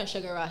something from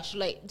Sugar Rush,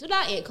 like do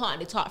that 8 count at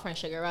the top from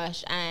Sugar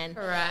Rush, and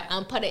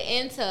put it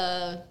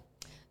into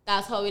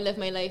That's How We Live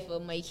My Life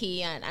with my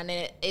key, and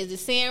it is the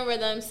same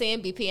rhythm,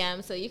 same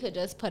BPM, so you could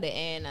just put it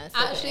in. And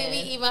actually, we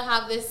even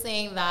have this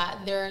saying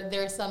that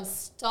there's some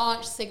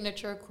staunch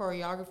signature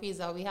choreographies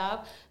that we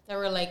have that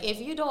we're like,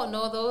 if you don't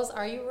know those,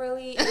 are you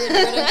really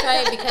gonna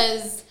try it?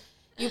 Because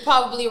you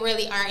probably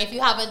really aren't if you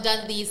haven't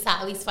done these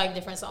at least 5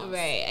 different songs.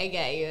 Right, I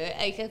get you.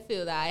 I can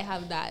feel that. I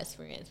have that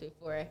experience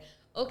before.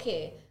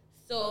 Okay,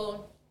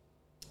 so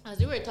as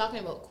we were talking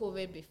about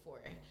COVID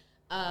before,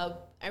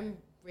 I'm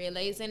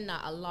realizing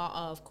that a lot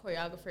of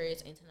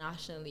choreographers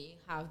internationally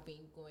have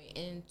been going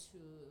into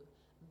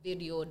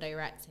video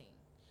directing.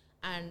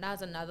 And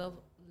that's another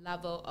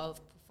level of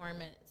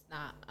performance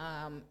that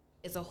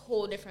is a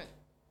whole different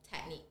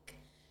technique.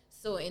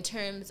 So in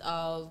terms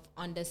of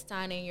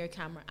understanding your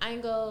camera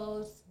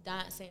angles,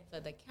 dancing for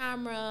the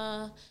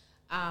camera,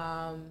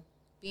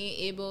 being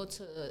able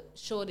to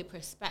show the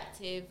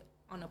perspective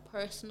on a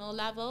personal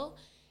level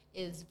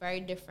is very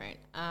different.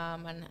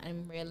 And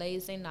I'm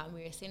realizing that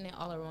we're seeing it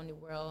all around the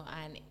world,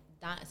 and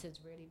dance is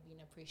really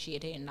being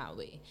appreciated in that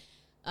way.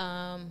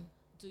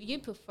 Do you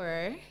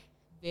prefer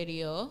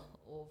video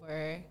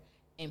over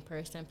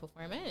in-person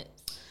performance?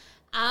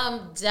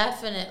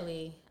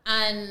 Definitely.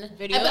 And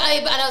video.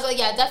 I was like,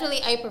 yeah,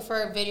 definitely. I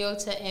prefer video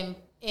to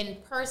in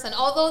person.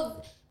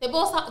 Although they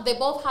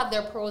both have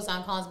their pros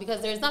and cons,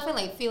 because there's nothing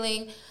like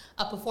feeling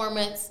a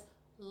performance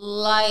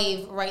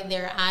live right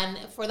there. And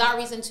for that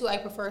reason too, I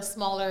prefer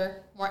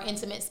smaller, more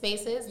intimate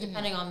spaces,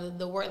 depending on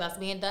the work that's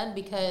being done,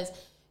 because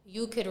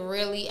you could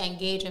really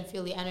engage and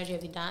feel the energy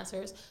of the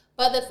dancers.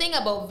 But the thing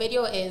about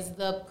video is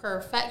the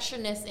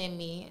perfectionist in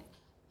me,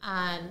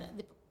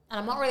 and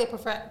I'm not really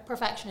a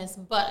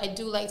perfectionist, but I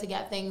do like to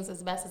get things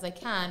as best as I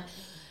can.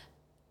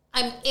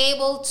 I'm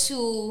able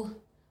to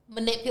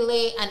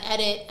manipulate and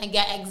edit and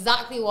get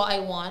exactly what I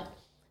want.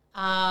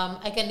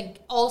 I can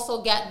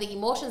also get the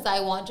emotions that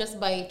I want just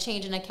by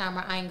changing a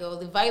camera angle,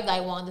 the vibe that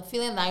I want, the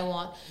feeling that I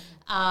want,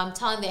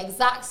 telling the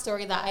exact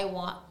story that I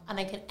want, and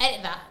I can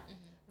edit that.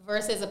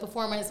 Versus a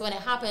performance, when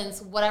it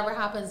happens, whatever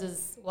happens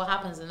is what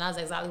happens, and that's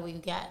exactly what you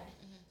get.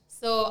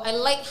 So I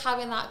like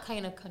having that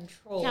kind of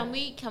control. Can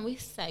we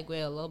segue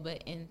a little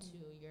bit into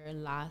your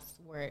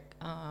last work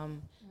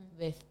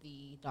with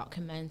the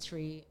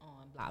documentary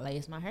on Black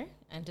Lives Matter,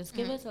 and just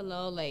give us a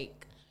little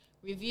like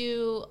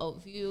review,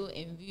 overview,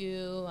 in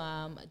view.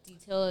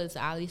 Detail is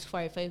at least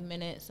 45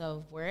 minutes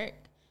of work,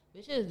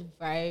 which is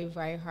very,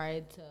 very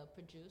hard to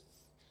produce.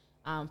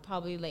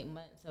 Probably like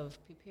months of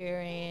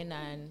preparing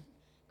and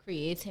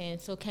creating.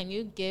 So can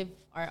you give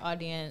our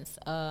audience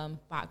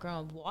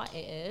background of what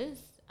it is?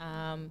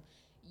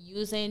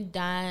 Using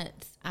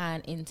dance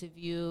and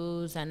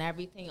interviews and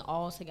everything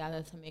all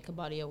together to make a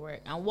body of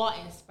work, and what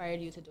inspired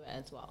you to do it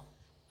as well?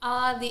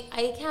 The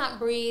I Can't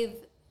Breathe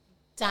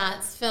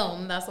dance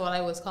film, that's what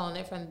I was calling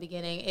it from the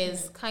beginning,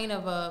 is kind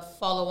of a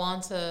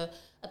follow-on to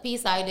a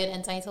piece I did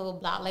entitled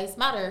Black Lives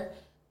Matter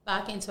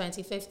back in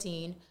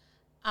 2015.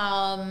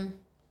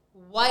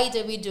 Why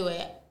did we do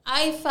it?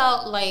 I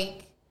felt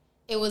like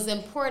it was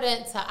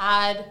important to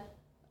add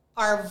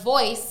our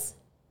voice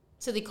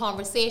to the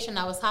conversation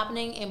that was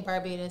happening in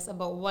Barbados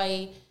about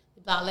why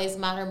the Black Lives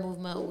Matter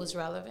movement was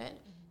relevant.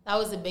 That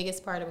was the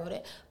biggest part about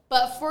it.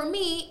 But for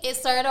me, it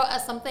started out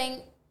as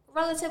something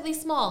relatively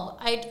small.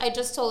 I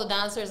just told the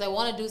dancers I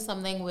want to do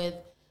something with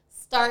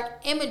stark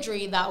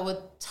imagery that would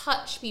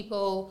touch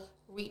people,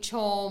 reach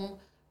home,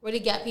 really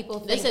get people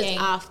thinking. This is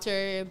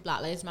after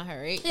Black Lives Matter,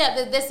 right? Yeah,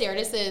 this year.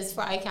 This is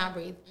for I Can't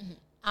Breathe.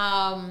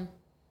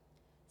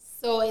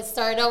 So it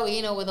started out,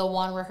 with a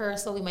one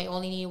rehearsal. We might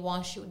only need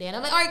one shoot day. And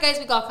I'm like, all right, guys,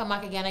 we got to come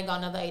back again. I got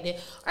another idea.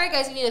 All right,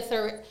 guys, we need a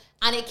third.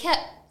 And it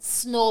kept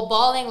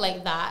snowballing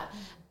like that.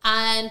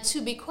 And to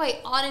be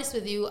quite honest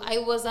with you, I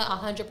wasn't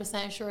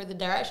 100% sure the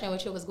direction in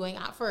which it was going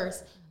at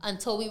first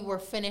until we were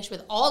finished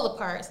with all the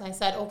parts. And I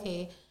said,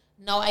 okay,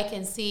 now I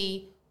can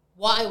see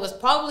what I was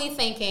probably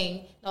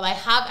thinking. Now I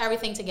have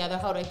everything together.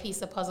 How do I piece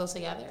the puzzle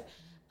together?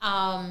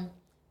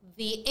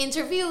 The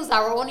interviews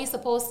that were only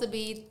supposed to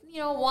be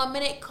 1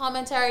 minute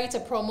commentary to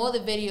promote the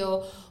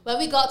video, when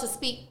we got to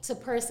speak to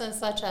persons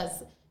such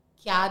as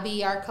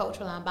Gabby, our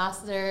cultural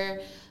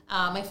ambassador,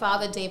 my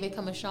father, David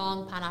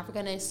Kamashong,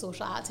 Pan-Africanist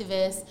social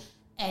activist,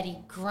 Eddie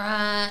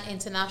Grant,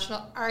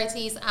 international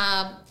artist,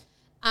 and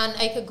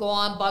I could go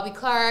on, Bobby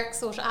Clark,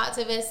 social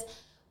activist.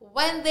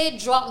 When they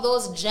drop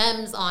those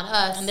gems on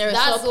us, and they're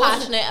so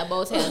passionate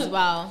about it as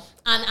well,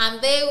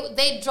 and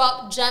they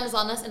drop gems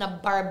on us in a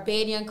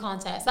Barbadian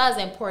context. That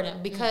is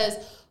important because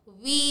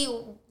we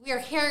are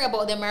hearing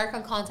about the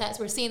American context.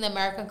 We're seeing the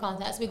American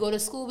context. We go to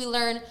school, we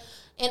learn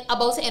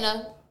about it in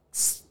a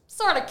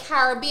sort of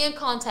Caribbean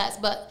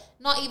context, but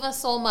not even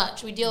so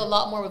much. We deal a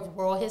lot more with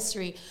world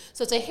history.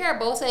 So to hear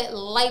about it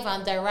live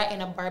and direct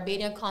in a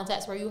Barbadian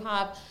context where you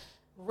have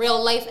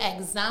real life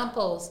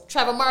examples.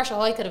 Trevor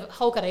Marshall,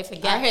 how could I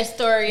forget? Our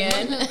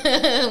historian,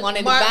 one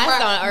of the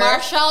best on earth.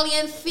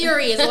 Marshallian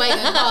theory is what I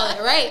can call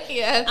it, right?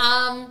 Yes.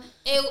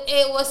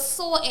 It was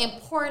so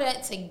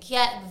important to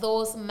get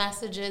those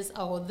messages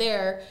out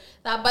there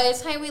that by the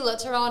time we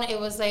looked around, it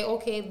was like,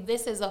 okay,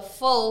 this is a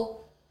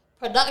full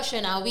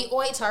production now. We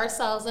owe it to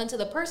ourselves and to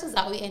the persons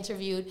that we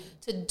interviewed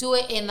to do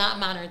it in that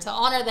manner, to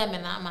honor them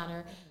in that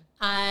manner.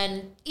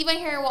 And even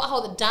hearing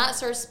how the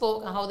dancers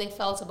spoke and how they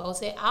felt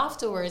about it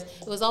afterwards,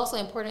 it was also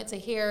important to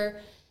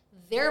hear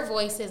their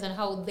voices and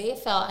how they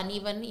felt. And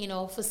even,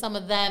 for some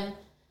of them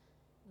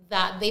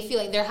that they feel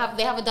like they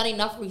haven't done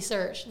enough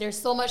research. There's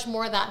so much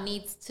more that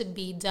needs to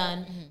be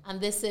done.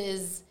 And this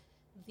is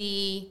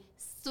the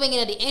swinging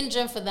of the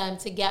engine for them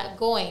to get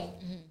going.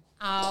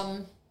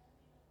 Can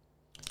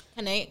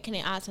I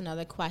ask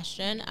another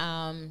question?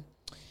 I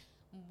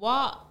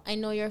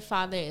know your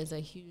father is a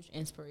huge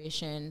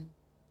inspiration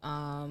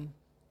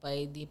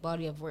by the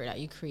body of work that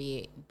you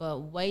create, but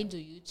why do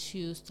you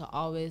choose to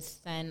always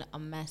send a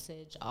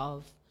message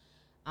of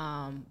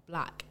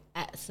Black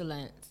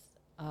excellence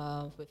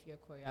with your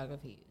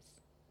choreographies?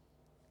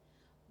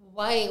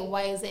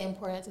 Why is it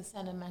important to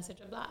send a message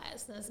of Black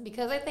excellence?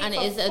 Because I think, and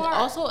it's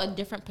also a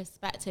different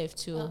perspective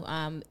too.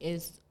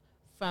 Is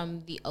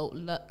from the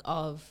outlook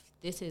of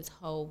this is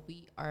how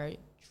we are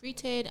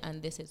treated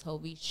and this is how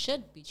we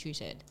should be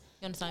treated.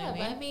 You understand what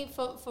I mean?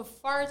 But I mean, for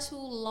far too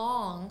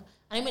long,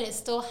 I mean, it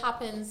still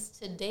happens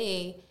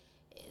today.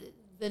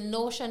 The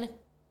notion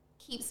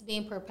keeps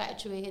being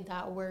perpetuated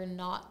that we're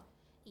not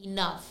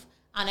enough.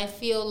 And I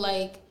feel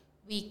like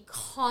we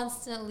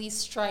constantly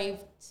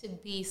strive to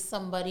be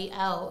somebody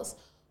else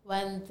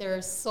when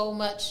there's so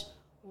much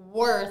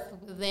worth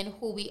within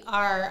who we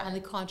are and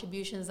the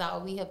contributions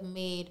that we have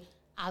made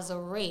as a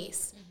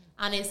race.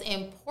 Mm-hmm. And it's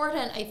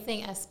important, I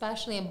think,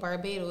 especially in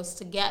Barbados,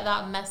 to get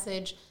that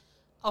message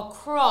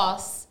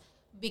across,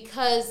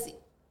 because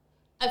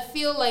I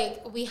feel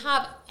like we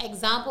have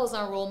examples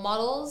and role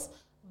models,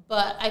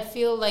 but I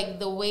feel like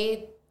the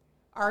way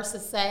our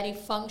society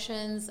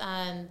functions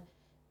and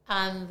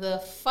the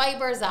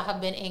fibers that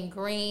have been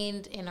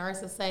ingrained in our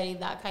society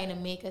that kind of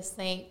make us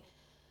think,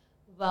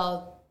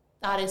 well,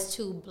 that is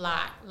too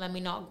Black. Let me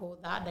not go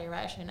that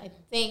direction. I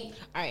think...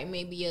 All right,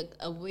 maybe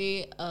a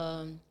way...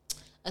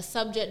 a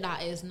subject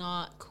that is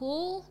not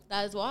cool,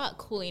 that is what?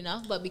 Cool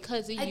enough, but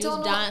because you use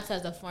dance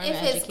as a form of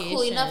education. If it's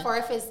cool enough or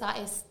if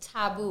it's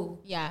taboo.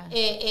 Yeah.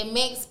 It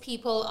makes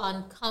people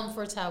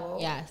uncomfortable.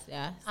 Yes.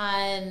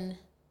 And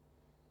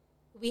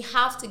we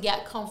have to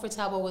get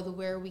comfortable with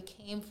where we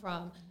came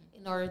from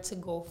in order to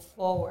go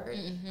forward.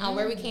 Mm-hmm. And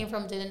where we came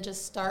from didn't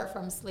just start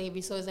from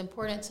slavery. So it's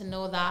important to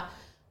know that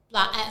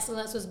Black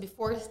excellence was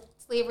before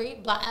slavery.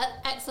 Black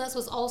excellence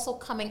was also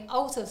coming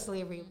out of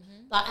slavery.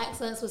 Mm-hmm. Black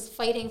excellence was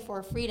fighting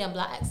for freedom.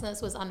 Black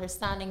excellence was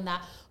understanding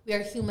that we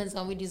are humans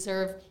and we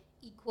deserve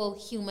equal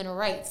human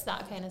rights,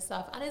 that kind of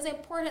stuff. And it's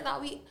important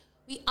that we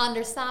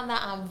understand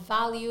that and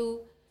value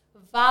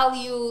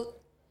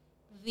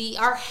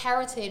our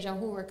heritage and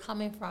who we're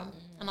coming from,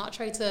 and not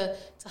try to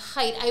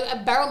hide.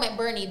 Beryl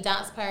McBurney,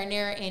 dance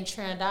pioneer in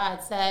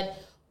Trinidad, said,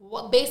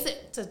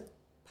 to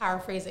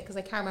paraphrase it because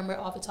I can't remember it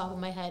off the top of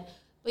my head,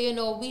 but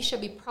we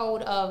should be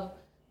proud of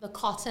the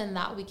cotton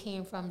that we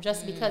came from.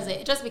 Just because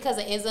it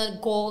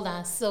isn't gold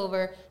and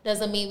silver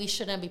doesn't mean we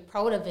shouldn't be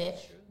proud of it.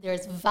 True.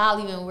 There's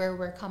value in where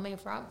we're coming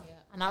from. Yeah.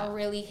 And that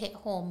really hit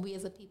home. We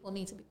as a people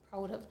need to be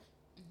proud of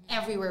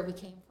everywhere we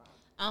came from.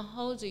 And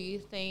how do you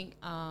think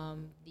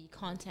the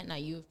content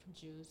that you've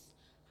produced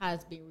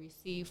has been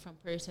received from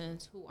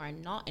persons who are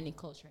not in the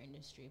culture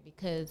industry?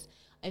 Because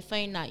I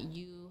find that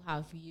you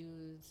have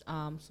used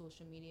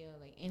social media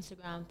like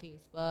Instagram,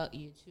 Facebook,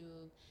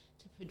 YouTube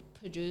to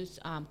produce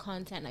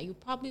content that you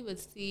probably would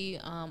see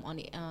on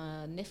the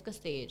NIFCA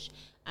stage,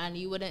 and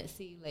you wouldn't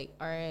see like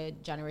our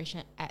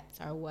generation X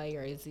or Y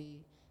or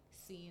Z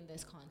seeing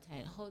this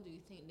content. How do you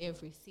think they've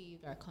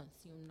received or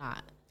consumed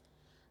that?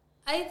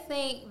 I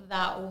think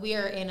that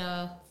we're in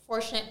a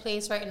fortunate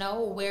place right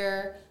now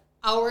where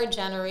our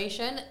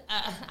generation,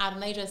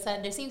 Adonai just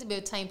said, there seems to be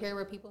a time period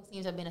where people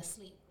seem to have been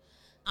asleep.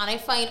 And I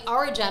find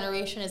our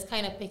generation is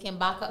kind of picking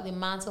back up the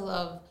mantle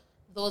of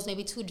those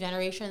maybe 2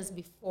 generations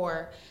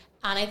before.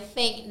 And I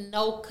think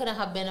now couldn't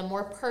have been a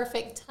more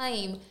perfect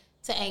time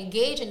to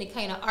engage in the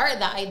kind of art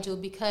that I do,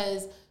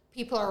 because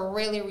people are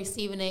really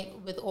receiving it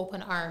with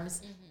open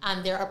arms. Mm-hmm.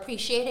 And they're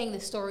appreciating the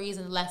stories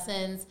and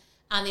lessons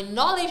and the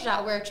knowledge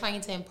that we're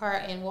trying to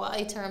impart in what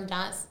I term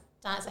dance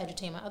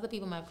edutainment. Other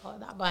people might call it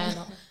that, but I don't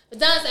know. But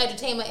dance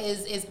edutainment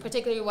is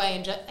particularly what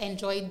I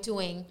enjoy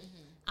doing. Mm-hmm.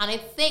 And I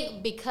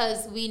think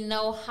because we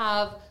now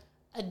have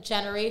a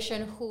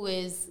generation who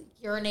is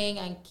yearning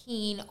and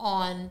keen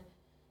on,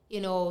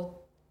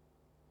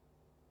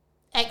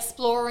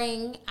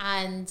 exploring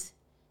and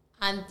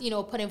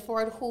putting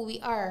forward who we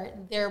are,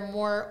 they're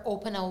more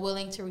open and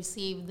willing to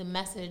receive the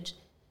message.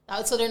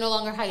 So they're no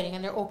longer hiding,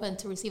 and they're open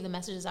to receive the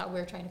messages that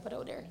we're trying to put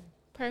out there.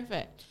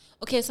 Perfect.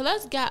 Okay, so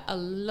let's get a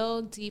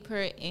little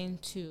deeper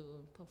into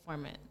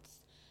performance.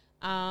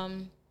 There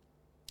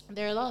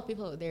are a lot of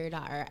people out there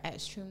that are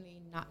extremely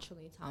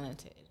naturally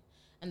talented,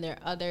 and there are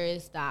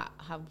others that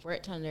have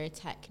worked on their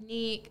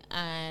technique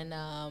and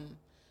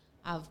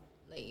have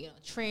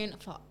trained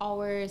for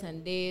hours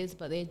and days,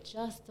 but they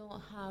just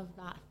don't have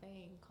that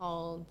thing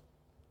called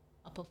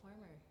a performer.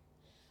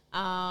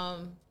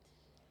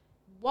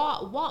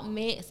 What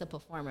makes a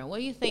performer? What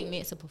do you think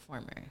makes a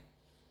performer?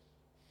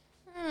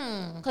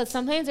 Because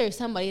sometimes there's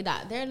somebody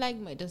that they're like,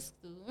 might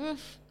just do,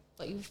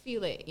 but you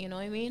feel it. You know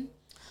what I mean?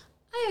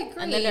 I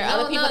agree. And then there are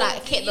other people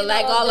that kick the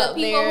leg all up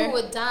there. People who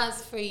would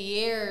dance for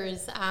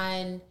years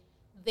and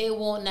they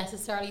won't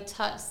necessarily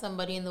touch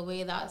somebody in the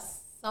way that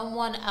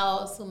someone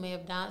else who may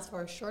have danced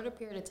for a shorter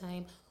period of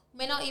time, who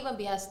may not even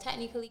be as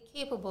technically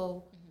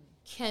capable,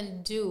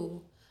 can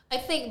do. I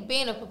think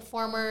being a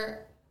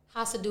performer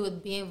has to do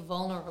with being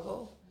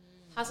vulnerable.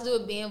 Has to do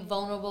with being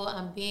vulnerable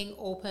and being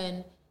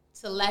open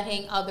to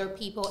letting other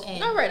people in.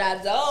 Remember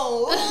that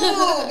though.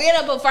 Being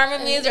a performer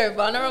means you're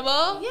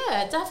vulnerable.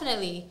 Yeah,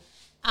 definitely.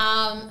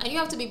 And you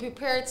have to be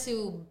prepared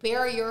to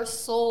bare your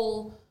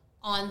soul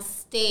on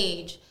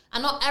stage.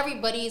 And not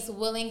everybody's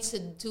willing to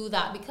do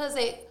that because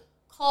it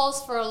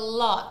calls for a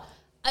lot.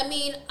 I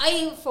mean,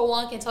 I, for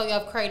one, can tell you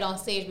I've cried on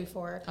stage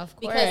before. Of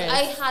course. Because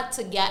I had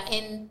to get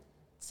in,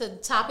 to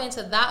tap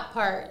into that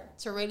part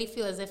to really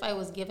feel as if I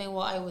was giving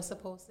what I was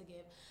supposed to give.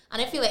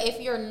 And I feel like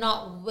if you're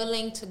not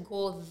willing to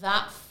go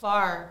that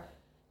far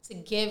to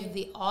give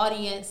the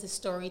audience the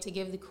story, to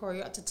give the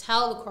to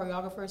tell the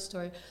choreographer's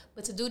story,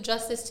 but to do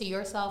justice to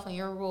yourself and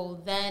your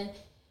role, then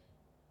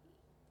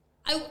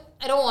I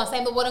don't want to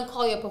say I wouldn't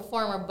call you a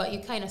performer, but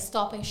you're kind of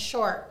stopping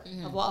short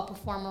of what a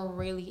performer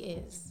really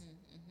is.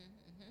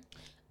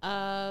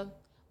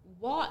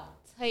 What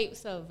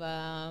types of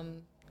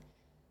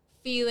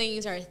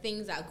feelings or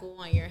things that go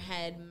on your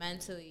head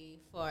mentally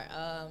for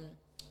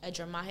a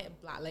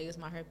dramatic Black Lives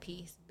Matter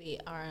piece, be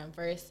it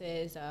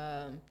versus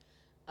a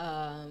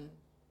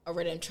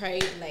rhythm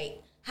trade,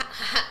 like ha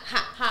ha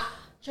ha ha,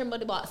 trim the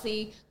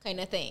boxy kind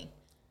of thing?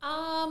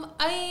 What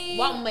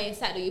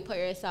mindset do you put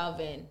yourself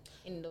in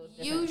those?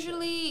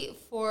 Usually,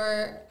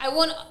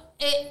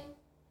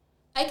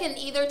 I can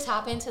either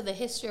tap into the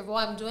history of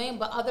what I'm doing,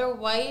 but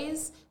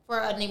otherwise, for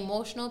an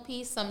emotional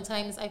piece,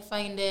 sometimes I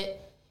find it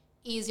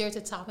easier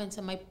to tap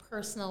into my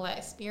personal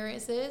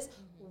experiences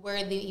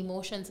where the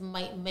emotions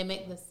might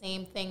mimic the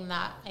same thing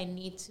that I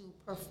need to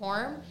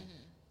perform.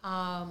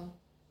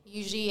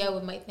 Usually I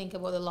might think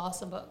about the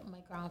loss of my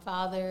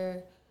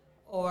grandfather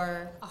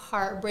or a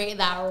heartbreak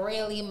that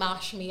really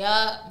mashed me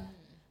up.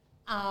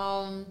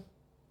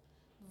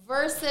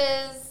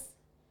 Versus,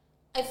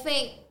 I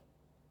think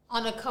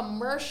on a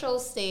commercial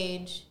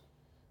stage,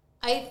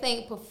 I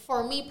think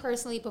for me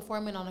personally,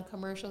 performing on a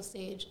commercial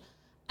stage,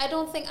 I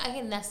don't think I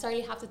can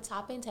necessarily have to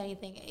tap into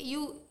anything.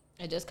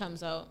 It just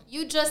comes out.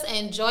 You just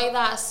enjoy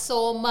that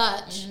so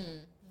much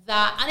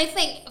that, and I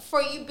think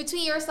for you,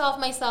 between yourself,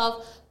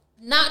 myself,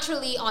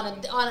 naturally on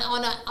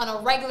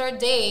a regular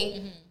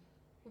day,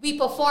 we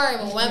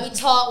perform when we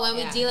talk, when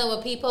we're dealing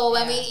with people,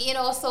 when we,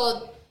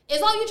 so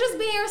it's all you just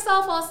being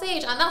yourself on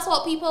stage, and that's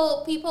what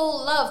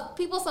people love.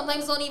 People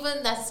sometimes don't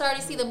even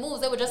necessarily see the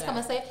moves; they would just come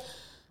and say,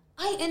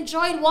 "I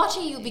enjoyed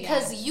watching you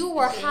because you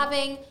were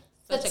having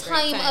the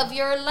time of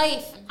your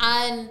life,"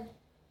 and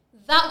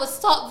that would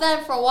stop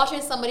them from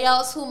watching somebody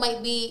else who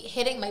might be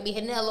hitting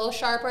it a little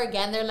sharper,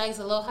 getting their legs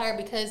a little higher,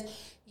 because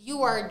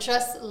you are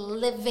just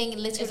living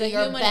literally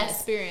your best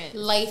experience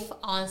life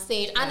on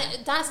stage.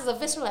 And dance is a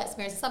visceral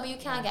experience. It's something you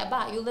can't get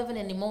back. You're living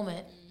in the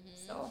moment.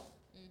 So,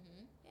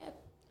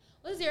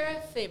 what's your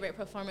favorite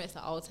performance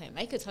of all time?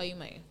 I could tell you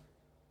mine.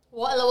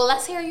 Well,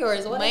 let's hear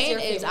yours. Mine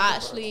is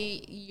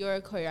actually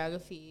your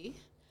choreography,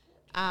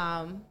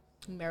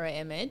 Mirror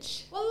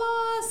Image.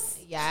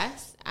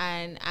 Yes,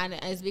 and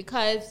it's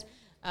because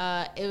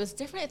it was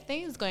different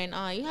things going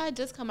on. You had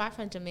just come back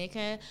from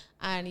Jamaica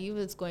and you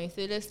was going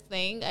through this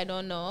thing, I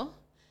don't know,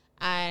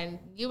 and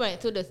you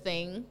went through the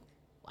thing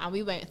and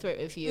we went through it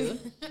with you.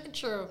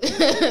 True.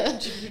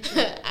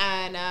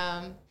 And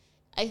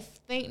I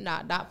think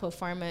that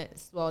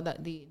performance,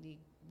 that the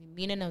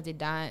meaning of the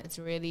dance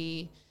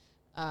really,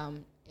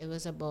 it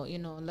was about,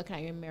 looking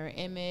at your mirror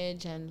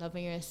image and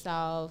loving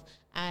yourself.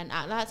 And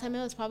at that time,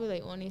 it was probably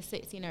like only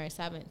 16 or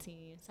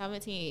 17,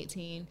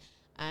 18.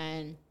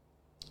 And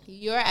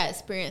your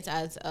experience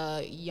as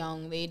a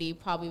young lady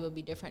probably would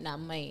be different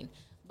than mine.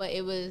 But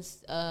it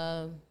was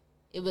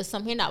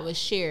something that was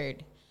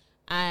shared.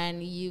 And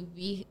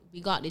we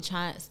got the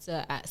chance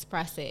to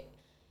express it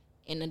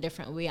in a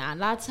different way. And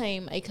that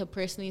time, I could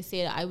personally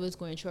say that I was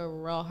going through a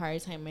real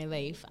hard time in my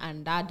life.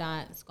 And that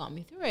dance got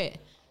me through it.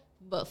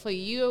 But for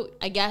you,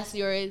 I guess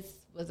yours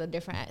was a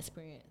different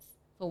experience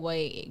for why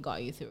it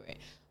got you through it.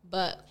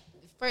 But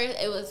first,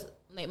 it was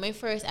like my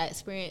first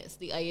experience,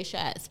 the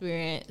Aisha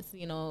experience,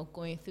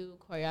 going through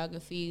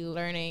choreography,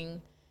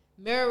 learning,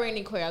 mirroring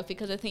the choreography,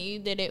 because I think you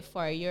did it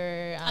for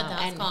your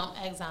exam,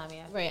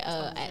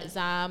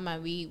 exam,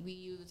 and we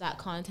use that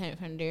content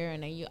from there,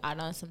 and then you add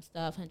on some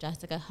stuff, and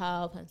Jessica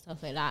helped and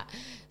stuff like that.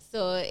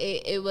 So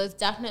it was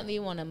definitely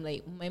one of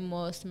my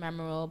most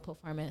memorable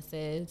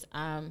performances.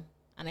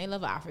 And I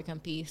love an African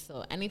piece,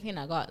 so anything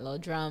that got little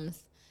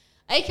drums.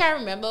 I can't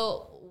remember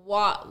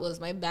what was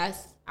my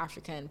best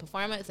African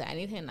performance, or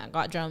anything that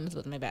got drums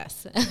was my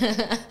best.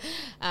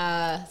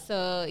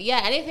 So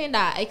yeah, anything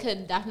that I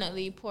could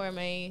definitely pour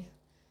my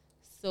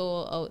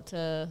soul out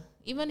to,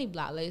 even the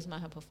Black Lives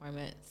Matter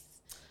performance.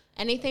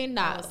 Anything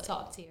that was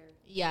top tier.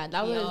 Yeah,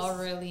 that was all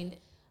really.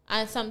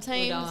 And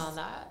sometimes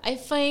I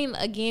find,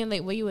 again,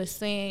 like what you were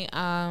saying,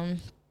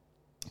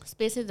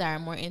 spaces that are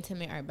more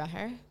intimate are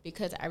better,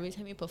 because every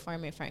time you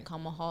perform in Frank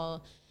Common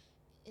Hall,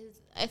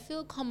 I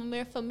feel Common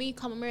Mirror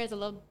is a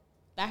little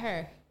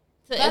better.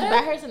 So it's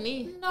better to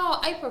me. No,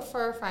 I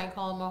prefer Frank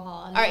Common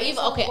Hall. Or even,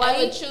 I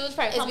would choose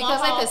Frank Common Hall.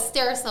 It's because I could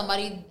stare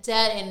somebody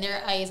dead in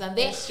their eyes, and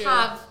they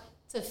have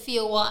to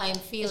feel what I'm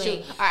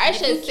feeling. Or I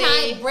should say, if you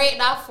can't break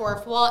that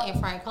fourth wall in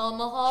Frank Common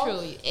Hall,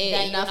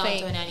 then you're not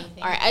doing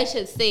anything. Or I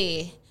should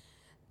say,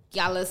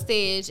 Gala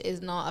stage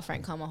is not a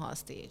Frank Common Hall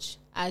stage.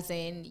 As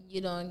in,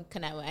 you don't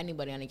connect with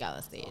anybody on the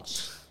Gala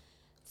stage.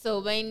 So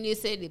when you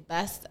say the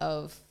best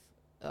of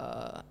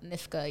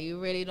NIFCA, you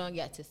really don't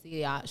get to see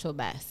the actual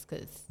best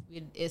because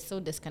it's so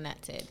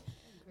disconnected.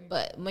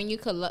 But when you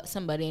could look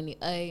somebody in the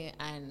eye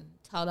and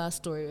tell that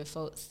story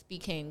without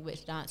speaking,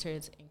 which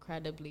dancers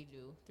incredibly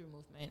do through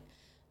movement,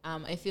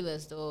 I feel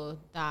as though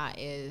that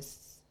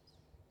is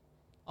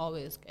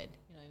always good.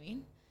 You know what I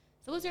mean?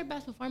 So what's your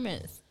best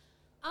performance?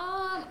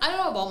 I don't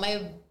know about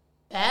my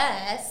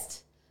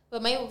best,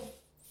 but my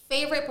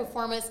favorite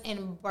performance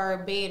in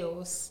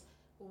Barbados,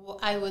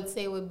 I would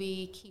say, would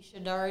be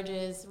Keisha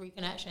Darge's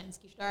Reconnections.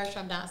 Keisha Darge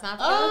from Dance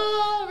Africa.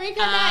 Oh,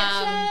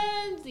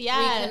 Reconnections!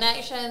 Yes.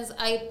 Reconnections.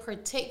 I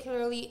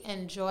particularly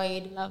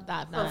enjoyed Love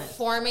that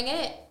performing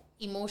it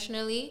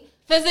emotionally.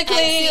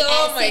 Physically,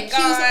 oh my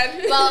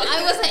God. Well,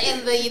 I wasn't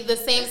in the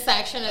same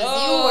section as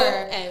you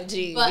were.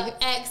 MG. But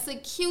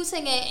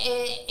executing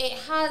it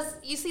has,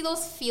 you see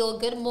those feel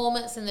good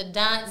moments in the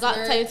dance. Got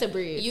time to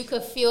breathe. You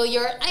could feel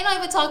I'm not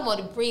even talking about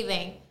the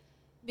breathing.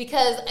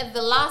 Because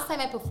the last time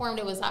I performed,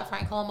 it was at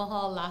Frank Coleman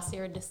Hall last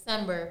year,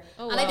 December.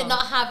 Oh, and wow. I did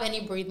not have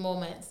any breathe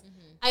moments.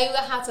 Mm-hmm.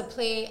 I had to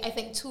play, I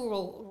think, 2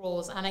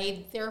 roles. And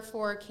I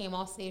therefore came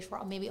off stage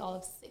for maybe all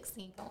of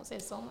 16. I won't say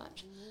so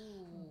much.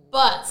 Ooh.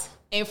 But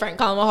in Frank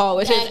Coleman Hall,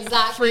 which is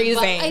freezing.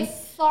 But I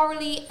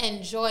thoroughly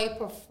enjoy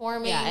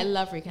performing. Yeah, I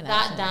love Reconnections.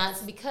 That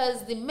dance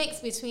because the mix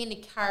between the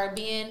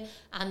Caribbean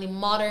and the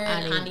modern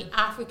and the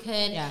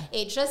African,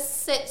 it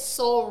just sits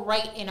so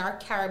right in our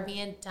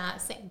Caribbean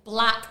dancing,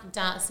 black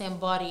dancing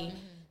body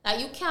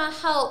that you can't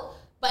help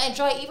but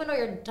enjoy it even though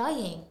you're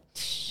dying.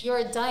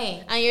 You're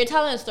dying. And you're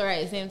telling a story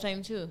at the same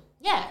time too.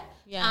 Yeah.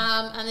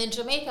 Yeah. And in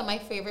Jamaica, my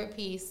favorite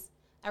piece,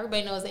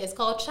 everybody knows it, it's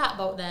called Chat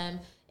About Them.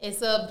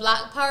 It's a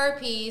Black Power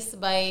piece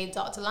by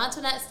Dr.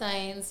 Lantonette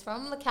Steins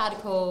from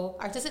Lacadico,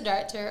 artistic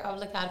director of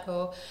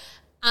Lacadico.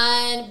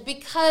 And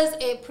because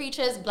it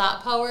preaches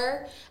Black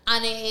Power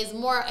and it's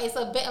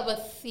a bit of a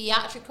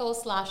theatrical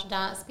 /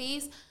 dance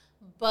piece,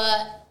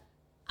 but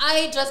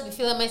I just be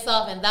feeling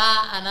myself in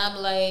that, and I'm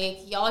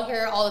like, y'all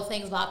hear all the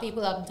things Black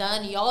people have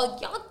done, y'all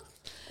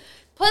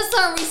put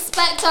some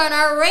respect on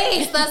our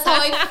race. That's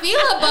how I feel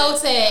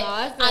about it.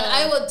 Awesome. And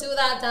I will do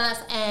that dance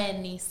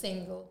any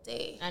single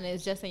day. And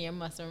it's just in your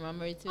muscle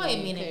memory too. Oh,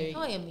 you mean it.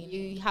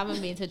 You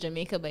haven't been to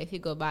Jamaica, but if you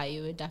go by,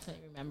 you would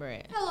definitely remember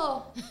it.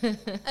 Hello.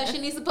 And she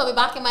needs to put me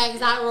back in my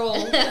exact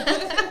role.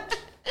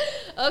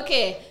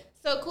 Okay,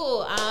 so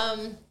cool.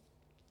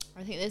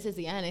 I think this is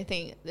the end. I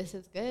think this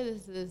is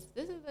good. This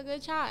is a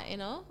good chat, you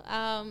know.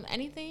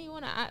 Anything you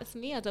want to ask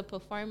me as a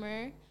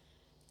performer?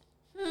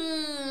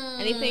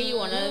 Anything you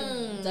want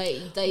to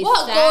dissect?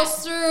 What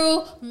goes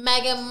through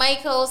Megan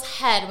Michael's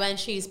head when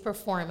she's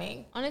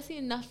performing? Honestly,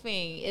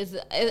 nothing. It's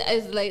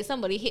like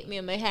somebody hit me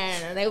in my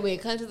hand and I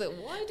wake up and like,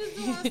 why does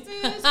do this?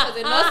 Because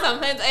I know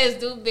sometimes I just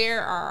do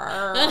bear.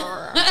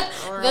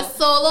 The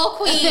solo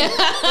queen.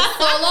 The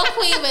solo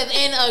queen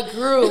within a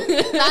group.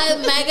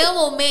 That Megan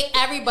will make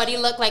everybody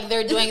look like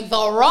they're doing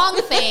the wrong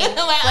thing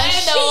when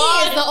she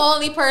is the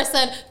only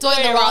person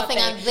doing the wrong thing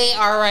and they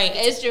are right.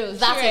 It's true.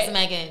 That is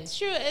Megan.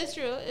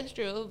 It's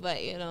true,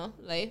 but you know,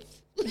 life.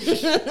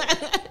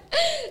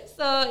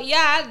 So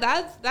yeah,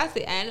 that's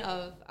the end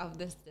of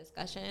this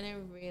discussion. I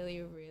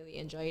really, really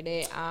enjoyed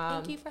it.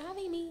 Thank you for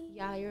having me.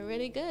 Yeah, you're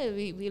really good.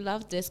 We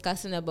love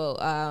discussing about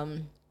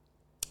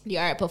the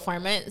art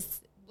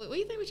performance. What do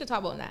you think we should talk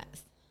about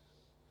next?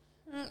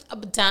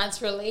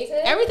 Dance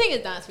related? Everything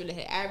is dance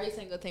related. Every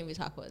single thing we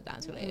talk about is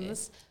dance related.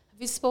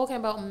 We've spoken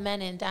about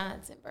men in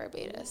dance in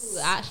Barbados. Ooh,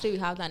 actually, we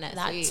have that next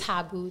week. That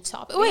taboo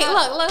topic. Wait, look.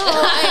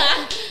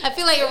 I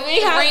feel like you're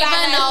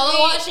Raven now.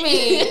 Watch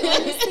me.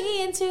 Let me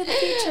see into the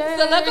future.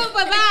 So look up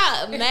for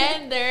that.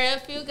 Men, there are a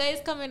few guys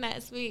coming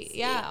next week.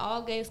 Yeah,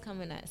 all guys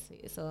coming next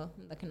week. So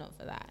I'm looking out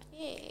for that.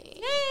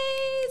 Yay.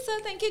 So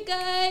thank you,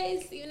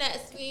 guys. See you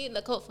next week.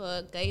 Look out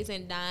for guys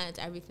in dance,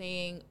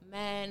 everything.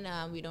 Men,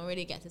 we don't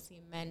really get to see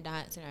men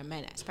dance and our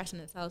men expressing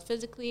themselves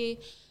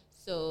physically.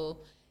 So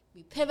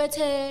we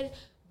pivoted.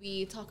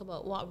 We talk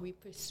about what we're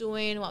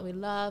pursuing, what we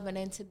love, and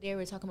then today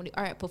we're talking about the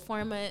art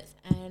performance,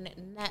 and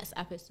next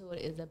episode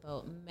is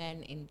about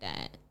men in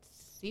dance.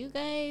 See you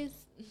guys.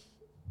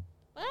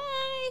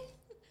 Bye.